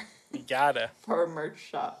for our merch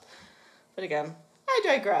shop. But again, I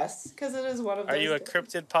digress because it is one of those. Are you a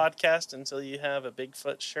cryptid podcast until you have a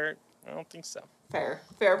Bigfoot shirt? I don't think so. Fair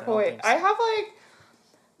point. I have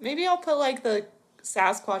maybe I'll put the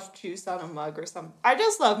Sasquatch juice on a mug or something. I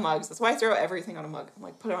just love mugs. That's why I throw everything on a mug. I'm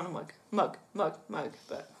like, put it on a mug. Mug.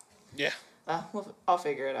 But yeah, I'll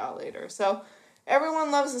figure it out later. So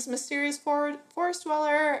everyone loves this mysterious forest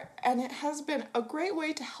dweller, and it has been a great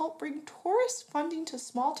way to help bring tourist funding to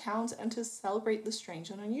small towns and to celebrate the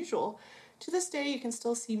strange and unusual. To this day, you can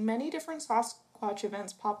still see many different Sasquatch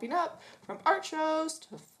events popping up, from art shows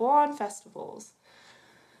to full-on festivals.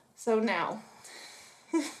 So now,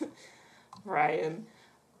 Ryan.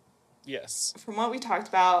 Yes. From what we talked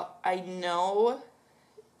about, I know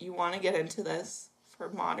you want to get into this for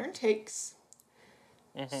modern takes.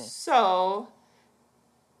 Mm-hmm. So,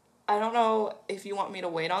 I don't know if you want me to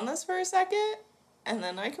wait on this for a second and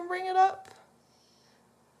then I can bring it up.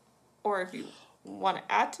 Or if you want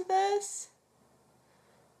to add to this.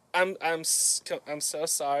 I'm so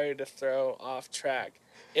sorry to throw off track.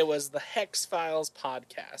 It was the Hex Files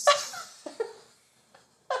podcast.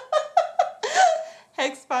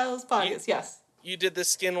 Hex Files podcast, yes. You did the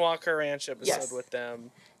Skinwalker Ranch episode with them.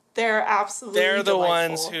 They're absolutely They're the delightful.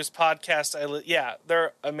 ones whose podcast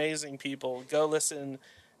they're amazing people. Go listen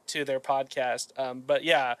to their podcast. But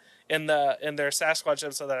yeah, in their Sasquatch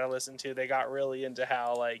episode that I listened to, they got really into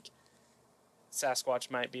how Sasquatch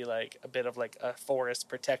might be a bit of a forest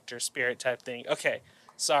protector spirit type thing. Okay,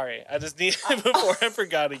 sorry, I just need before I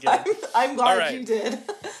forgot again. I'm glad you did.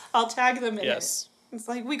 I'll tag them in it. It's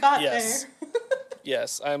we got there.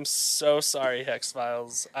 Yes, I'm so sorry, Hex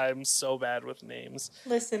Files. I'm so bad with names.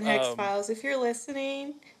 Listen, Hex Files, if you're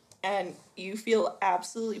listening and you feel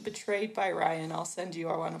absolutely betrayed by Ryan, I'll send you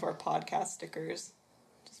one of our podcast stickers.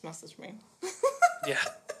 Just message me. Yeah.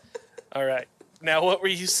 All right. Now, what were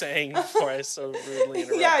you saying before I so rudely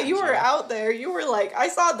interrupted Yeah, you were out there. You were I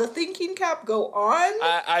saw the thinking cap go on.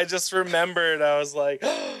 I just remembered. I was like,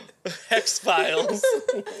 Hex Files.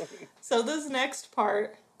 So this next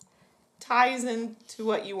part ties into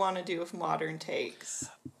what you want to do with modern takes.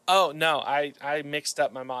 Oh, no. I mixed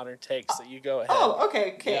up my modern takes, so you go ahead. Oh,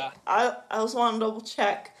 okay. Yeah. I just want to double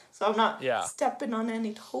check. So I'm not stepping on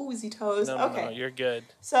any toes. No, you're good.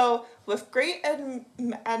 So, with great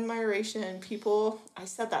admiration, people... I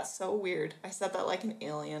said that so weird. I said that like an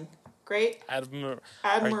alien. Great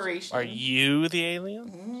admiration. Are you the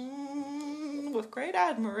alien? and with great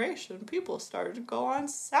admiration, people started to go on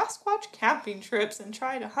Sasquatch camping trips and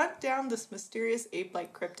try to hunt down this mysterious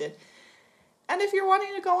ape-like cryptid. And if you're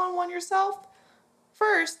wanting to go on one yourself,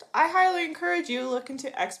 first, I highly encourage you to look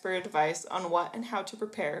into expert advice on what and how to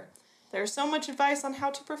prepare. There's so much advice on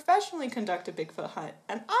how to professionally conduct a Bigfoot hunt,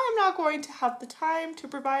 and I'm not going to have the time to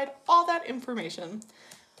provide all that information.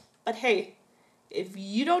 But hey, if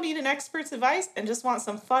you don't need an expert's advice and just want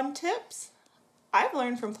some fun tips, I've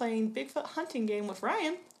learned from playing Bigfoot hunting game with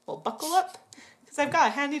Ryan. Well, buckle up, because I've got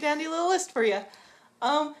a handy-dandy little list for you.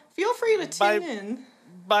 Feel free to tune in.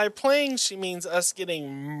 By playing, she means us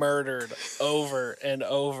getting murdered over and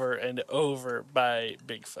over and over by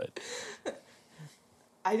Bigfoot.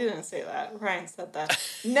 I didn't say that. Ryan said that.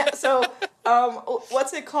 So,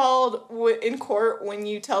 what's it called in court when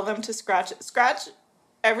you tell them to scratch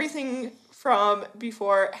everything from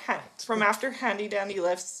after handy dandy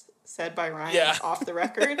lifts said by Ryan off the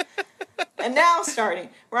record. And now starting.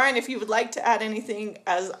 Ryan, if you would like to add anything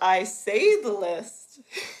as I say the list.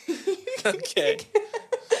 Okay.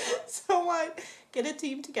 So what? Get a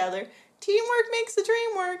team together. Teamwork makes the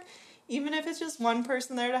dream work. Even if it's just one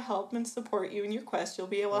person there to help and support you in your quest, you'll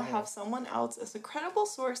be able to have someone else as a credible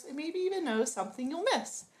source and maybe even know something you'll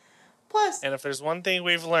miss. Plus... And if there's one thing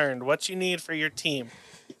we've learned, what you need for your team,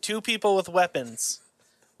 2 people with weapons,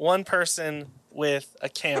 1 person with a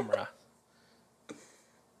camera.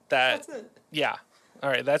 That's it. Yeah. All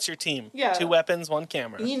right, that's your team. Yeah. 2 weapons, 1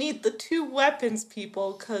 camera. You need the 2 weapons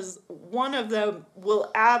people because one of them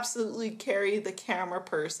will absolutely carry the camera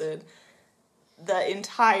person the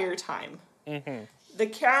entire time. Mm-hmm. The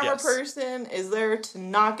camera person is there to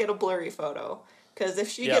not get a blurry photo. Because if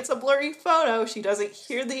she gets a blurry photo, she doesn't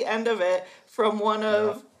hear the end of it from one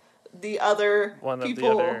of the other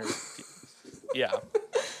people. Yeah.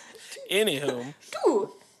 Anywho.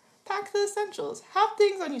 2. Pack the essentials. Have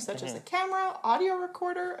things on you such as a camera, audio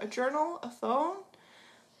recorder, a journal, a phone.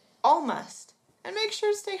 All must. And make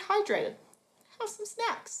sure to stay hydrated. Have some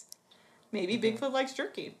snacks. Maybe Bigfoot likes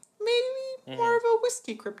jerky. Maybe more of a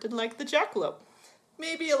whiskey cryptid like the jackalope.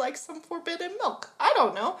 Maybe you like some forbidden milk. I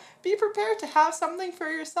don't know. Be prepared to have something for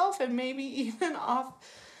yourself and maybe even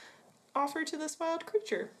offer to this wild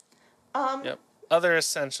creature. Other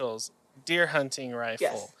essentials. Deer hunting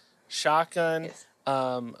rifle. Shotgun.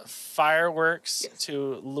 Fireworks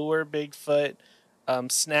to lure Bigfoot.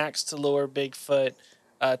 Snacks to lure Bigfoot.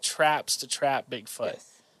 Traps to trap Bigfoot.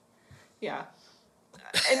 Yeah.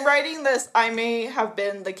 In writing this, I may have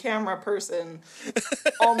been the camera person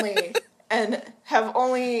only and have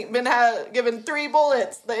only been given 3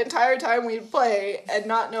 bullets the entire time we'd play and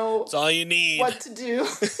not know that's all you need. What to do.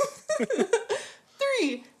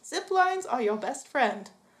 3. Zip lines are your best friend.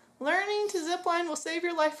 Learning to zip line will save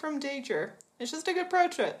your life from danger. It's just a good pro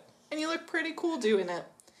trip, and you look pretty cool doing it.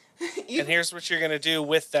 And here's what you're going to do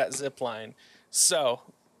with that zip line. So,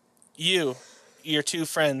 your 2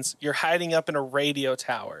 friends, you're hiding up in a radio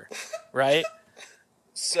tower, right?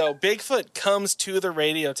 So Bigfoot comes to the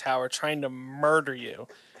radio tower trying to murder you,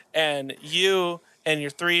 and you and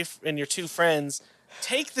your 2 friends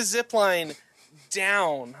take the zip line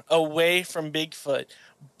down away from Bigfoot.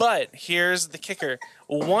 But here's the kicker: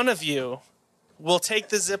 one of you will take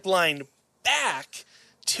the zip line back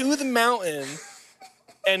to the mountain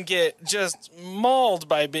and get just mauled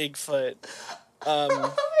by Bigfoot.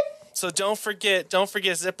 So don't forget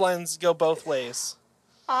zip lines go both ways.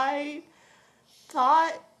 I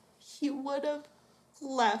thought he would have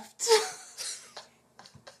left.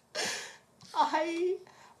 I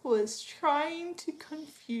was trying to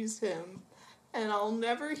confuse him, and I'll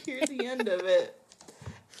never hear the end of it.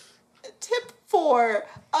 Tip 4.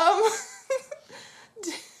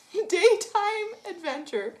 Daytime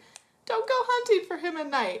adventure. Don't go hunting for him at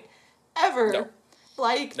night. Ever. No.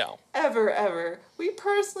 No. Ever. We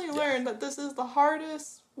personally learned that this is the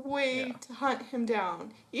hardest way to hunt him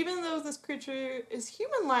down. Even though this creature is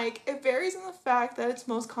human-like, it varies in the fact that it's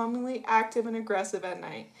most commonly active and aggressive at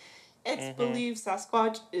night. It's believed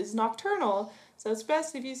Sasquatch is nocturnal, so it's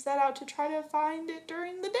best if you set out to try to find it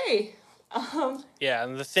during the day.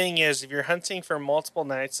 And the thing is, if you're hunting for multiple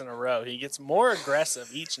nights in a row, he gets more aggressive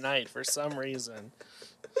each night for some reason.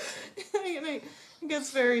 It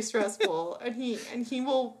gets very stressful, and he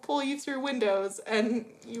will pull you through windows, and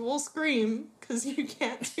you will scream because you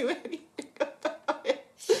can't do anything about it.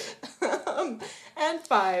 And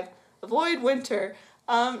 5, avoid winter.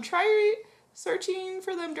 Try searching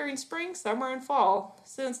for them during spring, summer, and fall.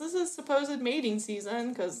 Since this is supposed mating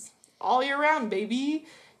season, because all year round, baby,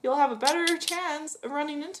 you'll have a better chance of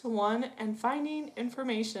running into one and finding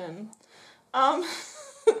information.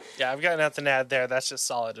 Yeah, I've got nothing to add there. That's just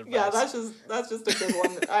solid advice. Yeah, that's just a good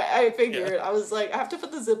one. I figured. I was like, I have to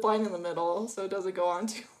put the zip line in the middle so it doesn't go on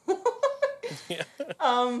too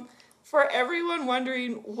long. For everyone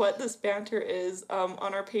wondering what this banter is,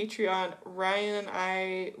 on our Patreon, Ryan and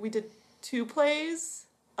I, we did 2 plays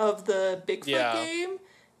of the Bigfoot game,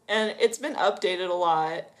 and it's been updated a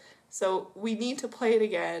lot, so we need to play it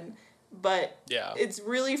again. But it's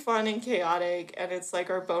really fun and chaotic, and it's like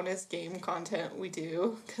our bonus game content we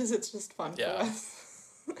do, because it's just fun for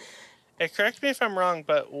us. Hey, correct me if I'm wrong,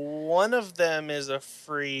 but one of them is a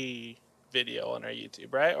free video on our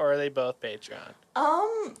YouTube, right? Or are they both Patreon?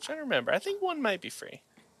 I'm trying to remember. I think one might be free.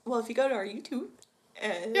 Well, if you go to our YouTube,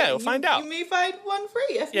 we'll find out. You may find one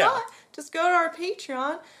free. If not, just go to our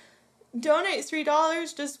Patreon. Donate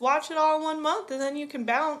 $3, just watch it all in 1 month, and then you can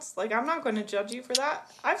bounce. Like, I'm not going to judge you for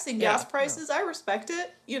that. I've seen gas prices. I respect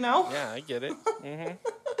it, you know? Yeah, I get it. Mm-hmm.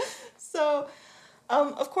 So,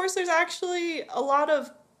 of course, there's actually a lot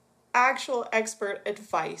of actual expert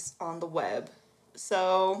advice on the web.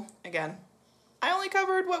 So, again, I only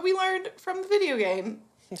covered what we learned from the video game.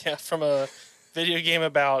 Yeah, from a video game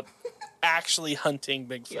about actually hunting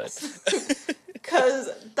Bigfoot. Yes. Because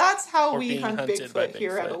that's how we hunt Bigfoot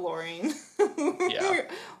here at Alluring.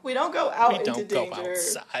 We don't go out into danger. We don't go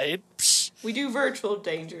outside. We do virtual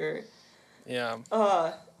danger. Yeah.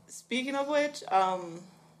 Speaking of which,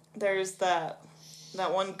 there's that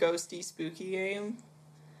one ghosty spooky game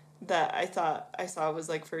that I thought I saw was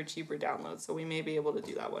like for a cheaper download, so we may be able to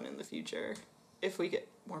do that one in the future if we get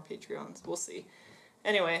more Patreons. We'll see.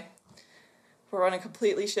 Anyway, we're going to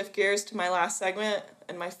completely shift gears to my last segment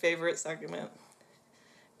and my favorite segment.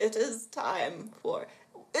 It is time for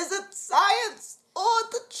Is It Science or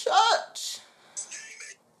the Church?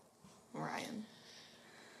 Ryan.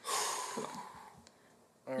 Come on.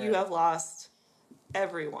 All right. You have lost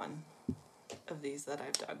every one of these that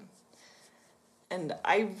I've done. And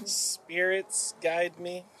Spirits guide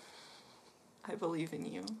me. I believe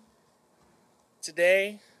in you.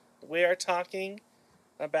 Today, we are talking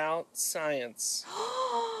about science.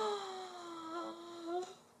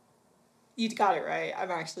 You got it right.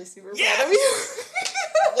 I'm actually super proud of you.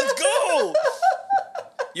 Let's go!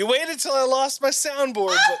 You waited till I lost my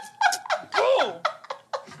soundboard, but go!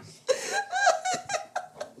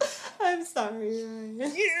 I'm sorry,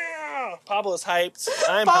 Ryan. Yeah! Pablo's hyped.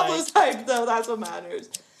 I'm Pablo's hyped, though. That's what matters.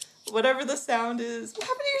 Whatever the sound is. What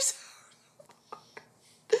happened to your sound?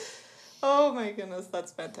 Oh my goodness,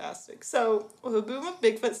 that's fantastic. So, with a boom of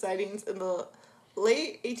Bigfoot sightings in the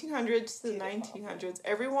late 1800s to the 1900s,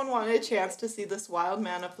 everyone wanted a chance to see this wild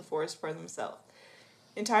man of the forest for themselves.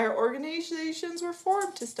 Entire organizations were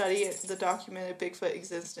formed to study the documented Bigfoot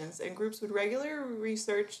existence, and groups would regularly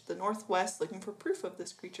research the Northwest looking for proof of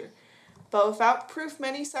this creature. But without proof,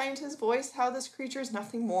 many scientists voiced how this creature is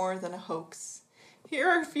nothing more than a hoax. Here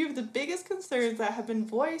are a few of the biggest concerns that have been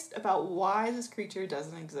voiced about why this creature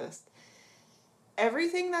doesn't exist.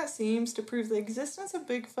 Everything that seems to prove the existence of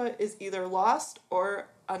Bigfoot is either lost or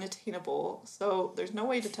unattainable, so there's no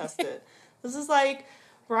way to test it. This is like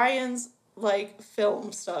Ryan's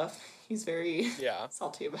film stuff. He's very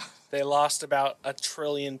salty about it. They lost about 1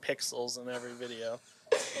 trillion pixels in every video.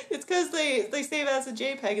 It's because they save it as a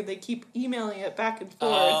JPEG and they keep emailing it back and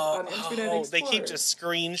forth on Internet Explorer. They keep just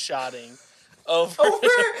screenshotting over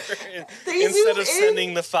they instead of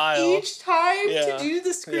sending the file each time to do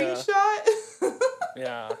the screenshot.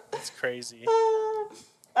 Yeah, it's crazy.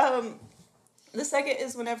 The second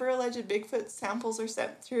is whenever alleged Bigfoot samples are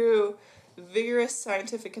sent through vigorous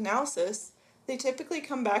scientific analysis, they typically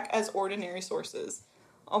come back as ordinary sources.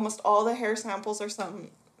 Almost all the hair samples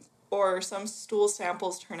or some stool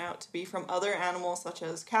samples turn out to be from other animals such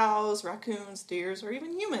as cows, raccoons, deers, or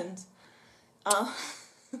even humans.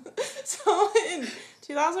 So in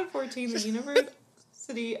 2014, the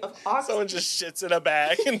University of Oxford... Someone just shits in a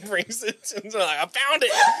bag and brings it and they're like, I found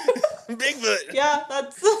it! Bigfoot! Yeah,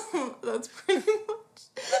 that's pretty much...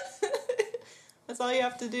 That's all you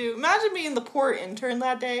have to do. Imagine being the poor intern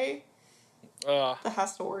that day that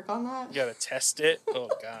has to work on that. You gotta test it? Oh,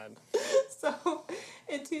 God. So,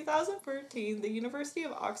 in 2014, the University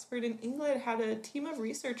of Oxford in England had a team of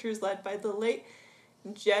researchers led by the late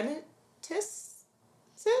geneticist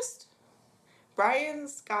Brian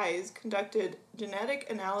Skies conducted genetic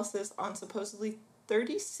analysis on supposedly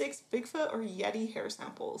 36 Bigfoot or Yeti hair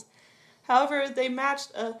samples. However, they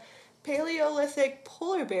matched a Paleolithic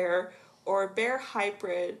polar bear or bear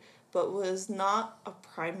hybrid, but was not a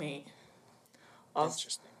primate.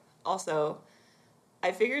 Also,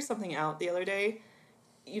 I figured something out the other day.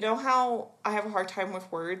 You know how I have a hard time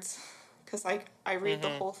with words? Because I read the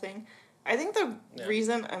whole thing. I think the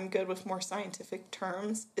reason I'm good with more scientific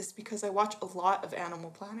terms is because I watch a lot of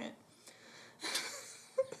Animal Planet.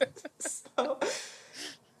 So,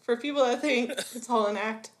 for people that think it's all an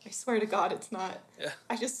act, I swear to God it's not. Yeah.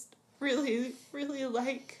 I just really, really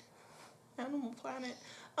like Animal Planet.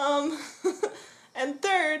 And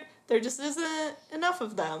third, there just isn't enough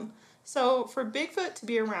of them. So for Bigfoot to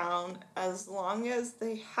be around as long as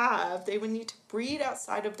they would need to breed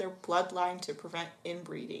outside of their bloodline to prevent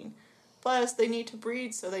inbreeding. Plus, they need to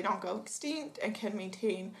breed so they don't go extinct and can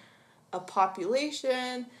maintain a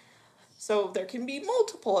population. So there can be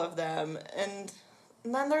multiple of them. And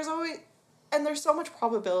then there's so much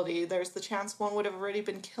probability. There's the chance one would have already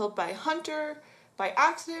been killed by a hunter, by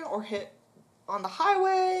accident, or hit on the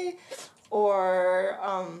highway, or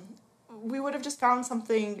we would have just found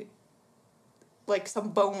something like some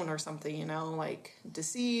bone or something, you know, like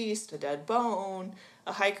deceased, a dead bone.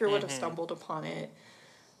 A hiker would have stumbled upon it.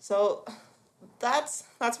 So that's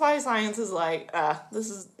why science is like, this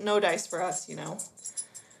is no dice for us, you know.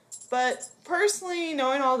 But personally,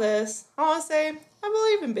 knowing all this, I want to say I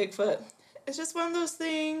believe in Bigfoot. It's just one of those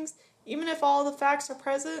things, even if all the facts are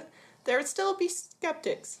present, there would still be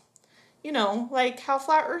skeptics. You know, like how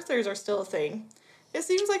flat earthers are still a thing. It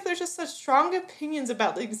seems like there's just such strong opinions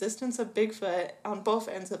about the existence of Bigfoot on both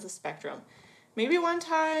ends of the spectrum. Maybe one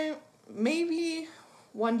day,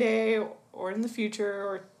 or in the future,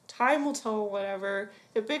 or time will tell, whatever,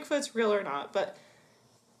 if Bigfoot's real or not. But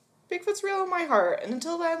Bigfoot's real in my heart. And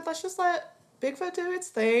until then, let's just let Bigfoot do its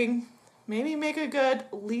thing. Maybe make a good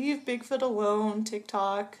leave Bigfoot alone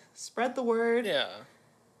TikTok. Spread the word. Yeah.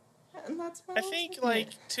 And that's my I think,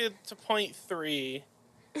 like, to point 3,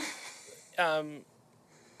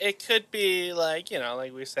 it could be, like, you know,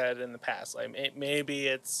 like we said in the past, like, maybe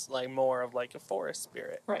it's, like, more of, like, a forest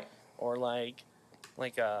spirit. Right. Or, like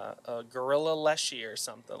a gorilla leshy or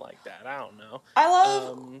something like that. I don't know. I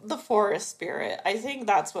love the forest spirit. I think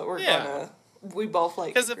that's what we both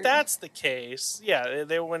like. Because if that's the case,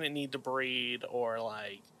 they wouldn't need to breed, or,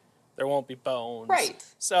 like, there won't be bones. Right.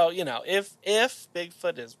 So, you know, if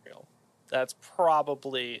Bigfoot is real, that's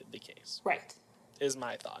probably the case. Right. Is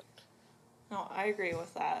my thought. No, I agree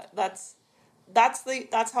with that. That's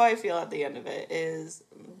how I feel at the end of it, is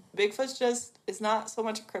Bigfoot's just is not so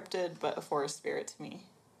much a cryptid but a forest spirit to me.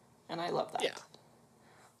 And I love that. Yeah.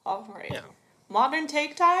 All right. Yeah. Modern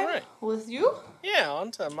take time with you? Yeah,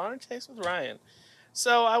 on to Modern Takes with Ryan.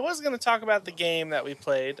 So I was going to talk about the game that we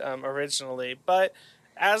played originally, but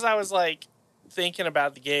as I was, like, thinking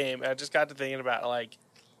about the game, I just got to thinking about, like,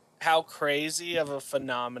 how crazy of a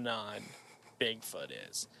phenomenon Bigfoot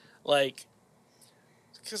is. Like,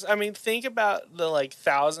 because, I mean, think about the, like,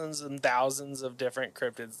 thousands and thousands of different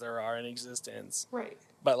cryptids there are in existence. Right.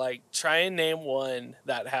 But, like, try and name one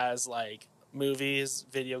that has, like, movies,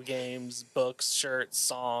 video games, books, shirts,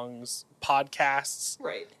 songs, podcasts.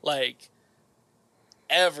 Right. Like,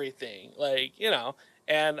 everything. Like, you know.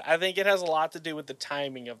 And I think it has a lot to do with the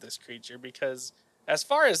timing of this creature, because as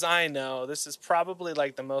far as I know, this is probably,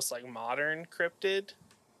 like, the most, like, modern cryptid.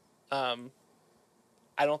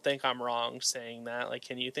 I don't think I'm wrong saying that. Like,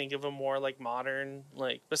 can you think of a more, like, modern,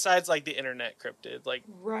 like, besides, like, the internet cryptid? Like,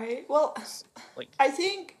 right. Well, like, I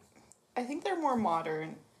think they're more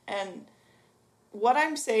modern, and what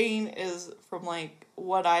I'm saying is from, like,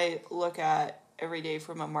 what I look at every day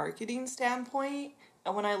from a marketing standpoint,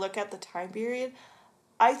 and when I look at the time period,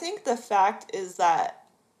 I think the fact is that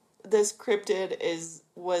this cryptid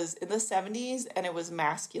was in the 70s, and it was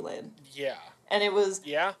masculine. Yeah. And it was,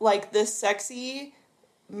 like, this sexy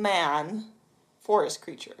man forest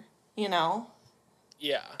creature, you know?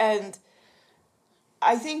 Yeah. And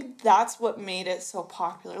I think that's what made it so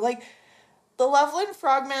popular. Like, the Loveland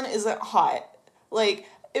Frogman isn't hot. Like,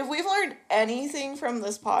 if we've learned anything from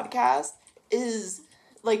this podcast, is,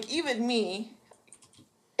 like, even me,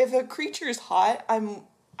 if a creature's hot,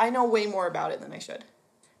 I know way more about it than I should.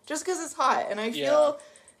 Just because it's hot. And I feel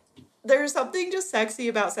there's something just sexy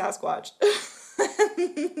about Sasquatch.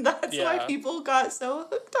 That's why people got so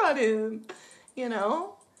hooked on him, you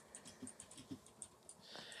know?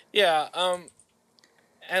 Yeah,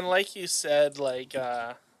 and like you said,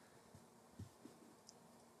 the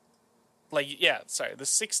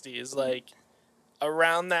 60s, like,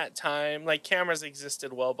 around that time, like, cameras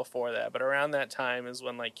existed well before that, but around that time is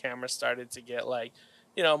when, like, cameras started to get, like,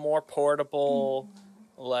 you know, more portable,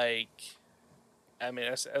 like, I mean,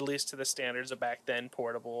 at least to the standards of back then,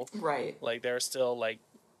 portable. Right. Like, they're still, like,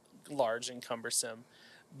 large and cumbersome.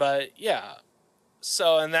 But, yeah.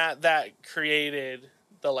 So, and that created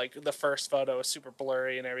the first photo was super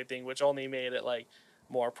blurry and everything, which only made it, like,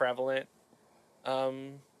 more prevalent.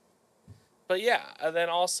 But But yeah, and then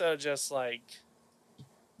also just like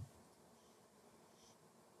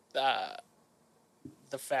the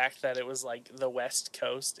fact that it was like the West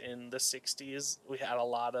Coast in the 60s, we had a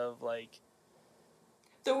lot of like...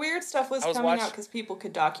 The weird stuff was coming out because people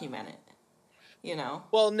could document it, you know?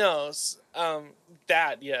 Well, no,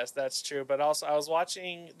 yes, that's true. But also I was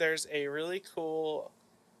watching, there's a really cool,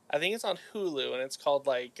 I think it's on Hulu, and it's called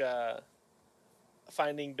like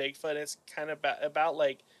Finding Bigfoot. It's kind of about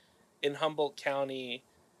like in Humboldt County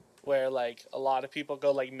where like a lot of people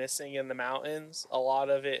go like missing in the mountains. A lot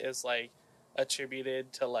of it is like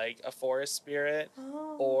attributed to like a forest spirit,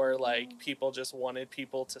 or like people just wanted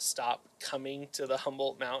people to stop coming to the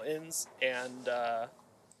Humboldt Mountains, and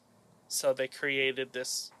so they created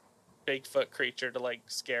this Bigfoot creature to like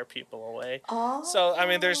scare people away. So I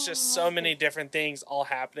mean, there's just so many different things all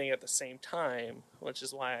happening at the same time, which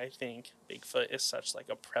is why I think Bigfoot is such like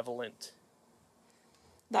a prevalent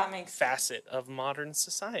facet of modern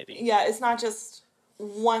society. Yeah, it's not just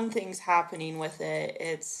one thing's happening with it.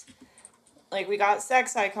 It's like we got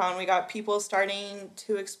Sex Icon, we got people starting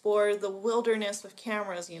to explore the wilderness with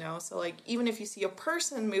cameras, you know? So, like, even if you see a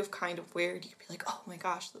person move kind of weird, you'd be like, oh my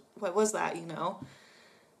gosh, what was that, you know?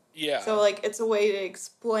 Yeah. So, like, it's a way to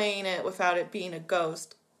explain it without it being a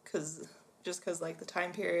ghost, because like, the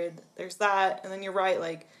time period, there's that. And then you're right,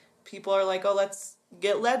 like, people are like, oh, let's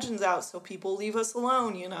get legends out so people leave us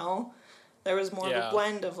alone, you know? There was more of a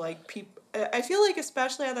blend of, like, people. I feel like,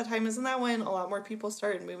 especially at that time, isn't that when a lot more people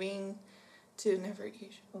started moving to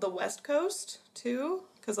the West Coast too,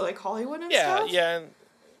 because of like Hollywood and stuff.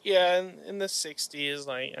 And in the 60s,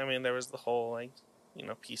 like, I mean, there was the whole like, you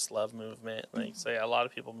know, peace love movement, like, so yeah, a lot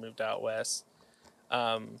of people moved out west.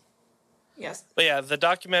 Yes. But yeah, the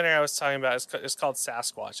documentary I was talking about is called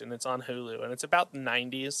Sasquatch, and it's on Hulu, and it's about the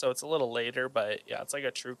 90s, so it's a little later, but yeah, it's like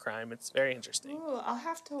a true crime. It's very interesting. Ooh, I'll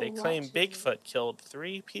have to. They claim Bigfoot killed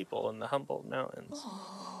 3 people in the Humboldt Mountains.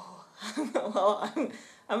 Oh. Well,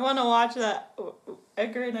 I'm gonna watch that.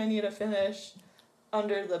 Edgar and I need to finish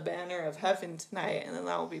Under the Banner of Heaven tonight, and then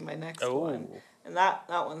that will be my next one. And that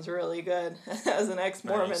one's really good. As an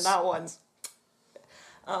ex-Mormon, that one's.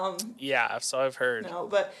 Yeah, so I've heard. No,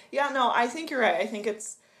 but yeah, no, I think you're right. I think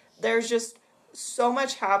there's just so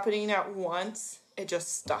much happening at once. It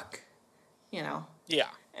just stuck, you know. Yeah.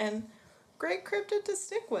 And great cryptid to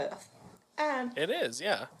stick with. And it is,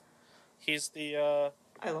 yeah. He's the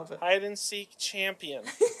I love it. Hide and seek champion.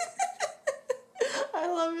 I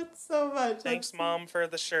love it so much. Thanks, Mom, for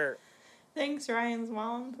the shirt. Thanks, Ryan's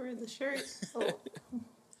mom, for the shirt. Oh,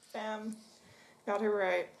 bam, got her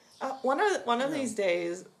right. One of these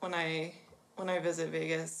days when I visit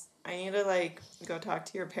Vegas, I need to like go talk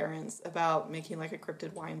to your parents about making like a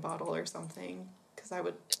cryptid wine bottle or something. Because I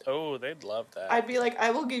would. Oh, they'd love that. I'd be like,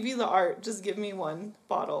 I will give you the art. Just give me one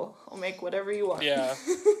bottle. I'll make whatever you want. Yeah.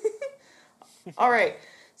 All right.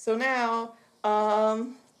 So now,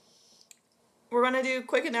 we're going to do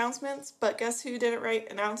quick announcements, but guess who didn't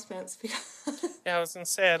write announcements? Yeah, I was going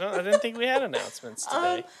to say, I didn't think we had announcements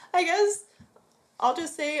today. I guess I'll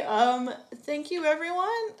just say, thank you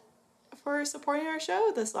everyone for supporting our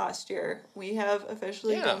show this last year. We have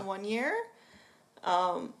officially done 1 year.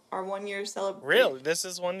 Our 1 year celebration. Really? This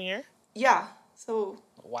is 1 year? Yeah. So,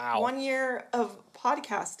 wow. 1 year of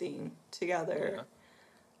podcasting together. Yeah.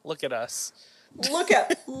 Look at us. Look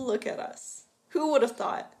at us. Who would have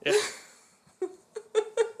thought? Yeah.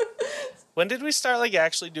 When did we start like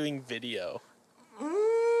actually doing video?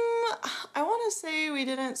 I want to say we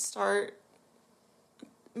didn't start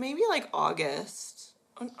maybe like August.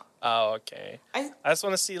 Oh, okay. I just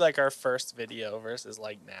want to see like our first video versus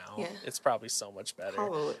like now. Yeah. It's probably so much better.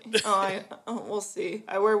 Probably. We'll see.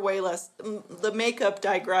 I wear way less. The makeup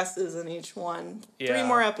digresses in each one. Yeah. 3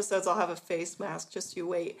 more episodes, I'll have a face mask. Just you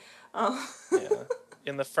wait. Yeah.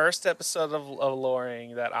 In the first episode of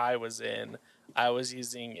Loring that I was in, I was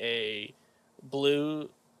using a blue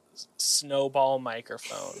snowball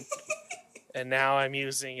microphone. And now I'm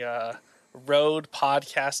using a Rode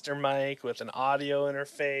Podcaster mic with an audio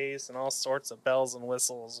interface and all sorts of bells and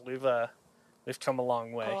whistles. We've come a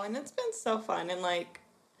long way. Oh, and it's been so fun. And like,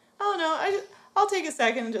 I don't know, I'll take a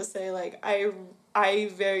second and just say like I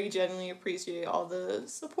very genuinely appreciate all the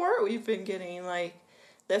support we've been getting. Like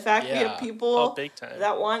the fact we have people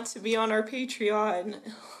that want to be on our Patreon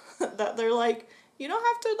that they're like, you don't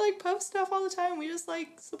have to like post stuff all the time. We just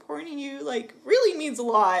like supporting you. Like really means a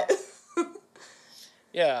lot.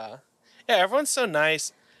 Yeah. Yeah, everyone's so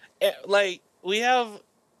nice. Like, we have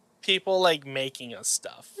people, like, making us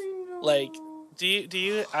stuff. Like, do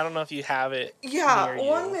you, I don't know if you have it. Yeah, near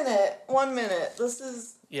 1 minute. This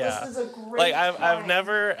is a great Like, I've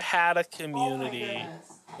never had a community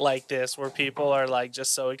like this where people are like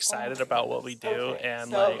just so excited about what we do. Okay,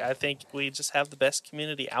 And so- like I think we just have the best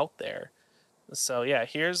community out there. So yeah,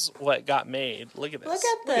 here's what got made. Look at this. Look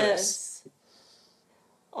at this.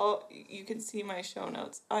 Oh, you can see my show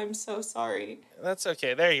notes. I'm so sorry. That's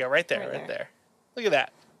okay. There you go. Right there. Right there. Look at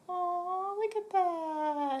that. Oh, look at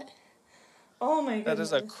that. Oh my goodness. That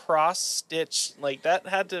is a cross stitch. Like that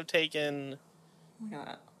had to have taken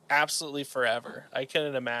absolutely forever. I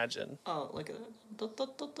couldn't imagine. Oh, look at it.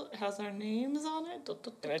 It has our names on it.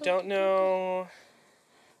 And I don't know.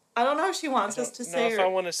 I don't know if she wants us to say. If I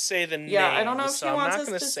want to say the name. Yeah, I don't know if she wants us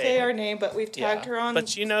to say our name, but we've tagged her on.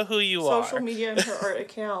 But you know who you are. Social media and her art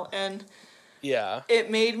account, and yeah,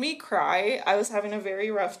 it made me cry. I was having a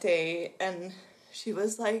very rough day, and she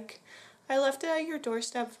was like, "I left it at your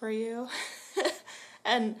doorstep for you,"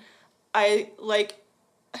 and I like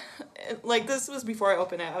this was before I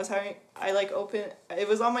opened it. It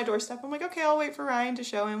was on my doorstep. I'm like, okay, I'll wait for Ryan to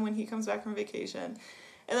show him when he comes back from vacation.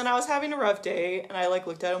 And then I was having a rough day, and I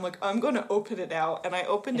looked at it, I'm like, I'm going to open it out. And I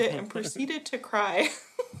opened it and proceeded to cry.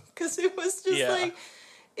 Because it was just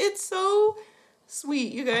it's so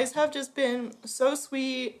sweet. You guys have just been so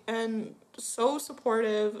sweet and so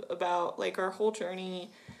supportive about, our whole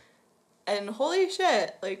journey. And holy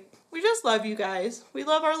shit, we just love you guys. We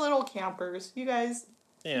love our little campers. You guys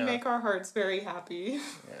make our hearts very happy.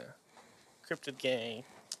 Yeah. Cryptid Gang.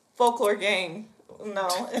 Folklore Gang. No,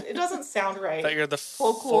 it doesn't sound right. But you're the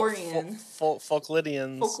Folklorian.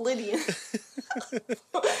 Folklidians. Folklidian.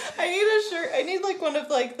 I need a shirt. I need one of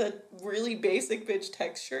the really basic bitch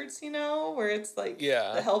text shirts, where it's the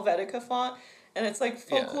Helvetica font, and it's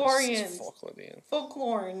Folklorians. Folklorian.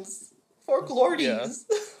 Folklorns. Folklordies.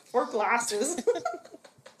 Yeah. For glasses.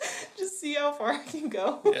 Just see how far I can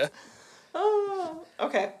go. Yeah. Oh,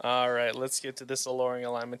 okay. All right, let's get to this alluring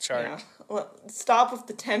alignment chart. Yeah. Stop with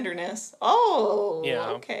the tenderness. Oh,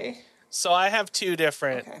 yeah. Okay. So I have two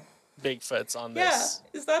different Bigfoots on this.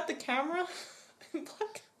 Yeah, is that the camera?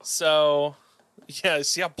 So, yeah,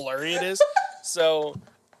 see how blurry it is? So,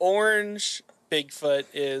 orange Bigfoot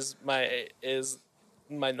is my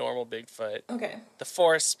normal Bigfoot. Okay. The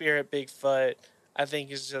forest spirit Bigfoot, I think,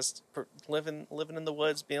 is just living in the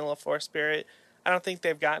woods, being a little forest spirit. I don't think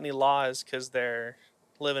they've got any laws because they're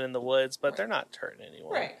living in the woods, but they're not hurting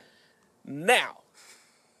anyone. Right. Now,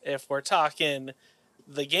 if we're talking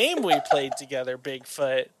the game we played together,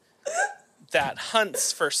 Bigfoot, that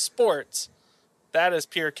hunts for sports, that is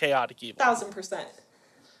pure chaotic evil. 1000%.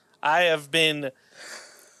 I have been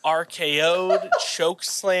RKO'd,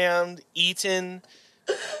 chokeslammed, eaten,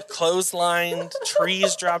 clotheslined,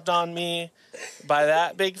 trees dropped on me by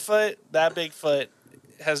that Bigfoot. That Bigfoot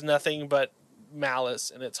has nothing but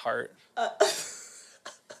malice in its heart. I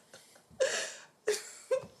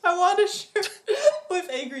want a shirt with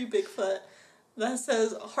Angry Bigfoot that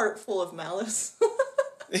says "Heart full of malice."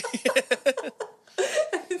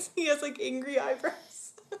 He has angry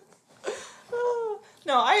eyebrows.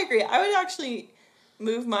 No, I agree. I would actually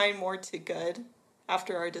move mine more to good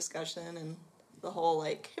after our discussion and the whole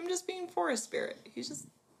him just being forest spirit. He's just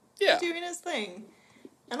doing his thing.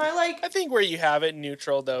 And I think where you have it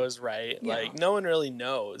neutral though is right. Yeah. No one really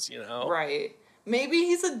knows, Right. Maybe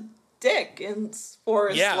he's a dick in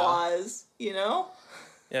forest laws,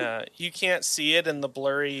 Yeah, you can't see it in the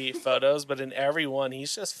blurry photos, but in every one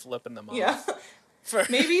he's just flipping them off. Yeah.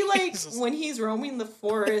 Maybe when he's roaming the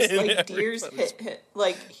forest, deers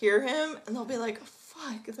hear him and they'll be like,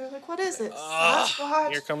 fuck. They're like, what is it?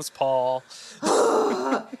 Sasquatch? Here comes Paul.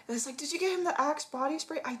 And it's did you get him the Axe body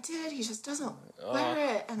spray? I did. He just doesn't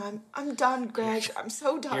wear it. And I'm done, Greg. I'm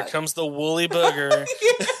so done. Here comes the woolly booger.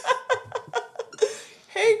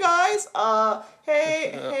 Hey guys.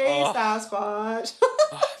 Hey Sasquatch.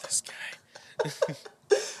 This guy.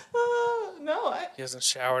 No, he hasn't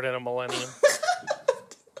showered in a millennium.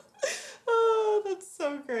 Oh, that's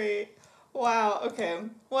so great. Wow. Okay.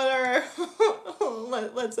 What are?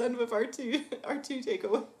 Let's end with our two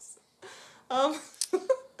takeaways.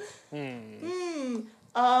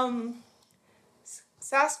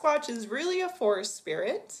 Sasquatch is really a forest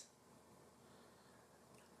spirit.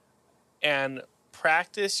 And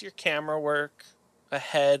practice your camera work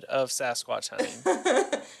ahead of Sasquatch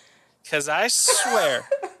hunting. Because I swear,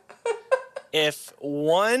 if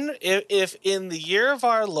in the year of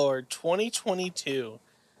our Lord 2022,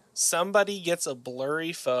 somebody gets a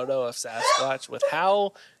blurry photo of Sasquatch with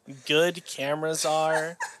how good cameras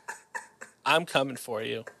are, I'm coming for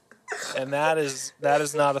you. And that is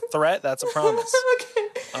not a threat, that's a promise. Okay.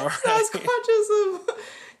 All right. Sasquatch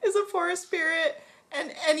is a forest spirit,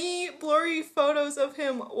 and any blurry photos of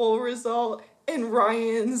him will result in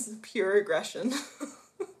Ryan's pure aggression.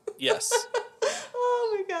 Yes.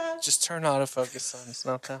 Oh my God. Just turn autofocus on. It's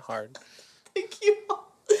not that hard. Thank you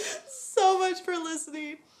all so much for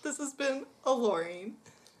listening. This has been alluring.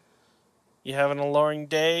 You have an alluring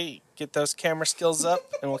day. Get those camera skills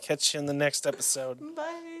up, and we'll catch you in the next episode.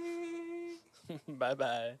 Bye.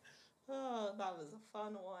 Bye-bye. Oh, that was a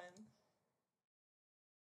fun one.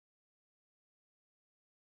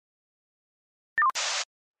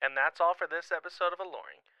 And that's all for this episode of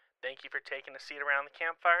Alluring. Thank you for taking a seat around the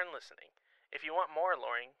campfire and listening. If you want more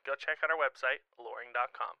Alluring, go check out our website,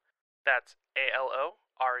 alluring.com. That's ALOREING.com.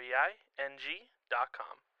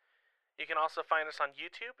 You can also find us on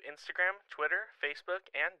YouTube, Instagram, Twitter, Facebook,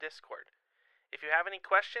 and Discord. If you have any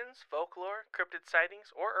questions, folklore, cryptid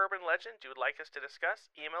sightings, or urban legend you would like us to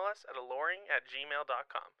discuss, email us at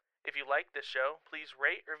alluring@gmail.com. If you like this show, please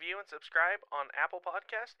rate, review, and subscribe on Apple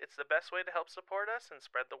Podcasts. It's the best way to help support us and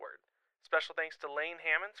spread the word. Special thanks to Lane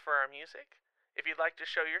Hammonds for our music. If you'd like to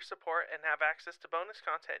show your support and have access to bonus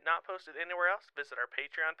content not posted anywhere else, visit our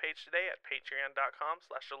Patreon page today at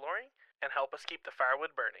patreon.com/alluring and help us keep the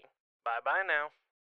firewood burning. Bye-bye now.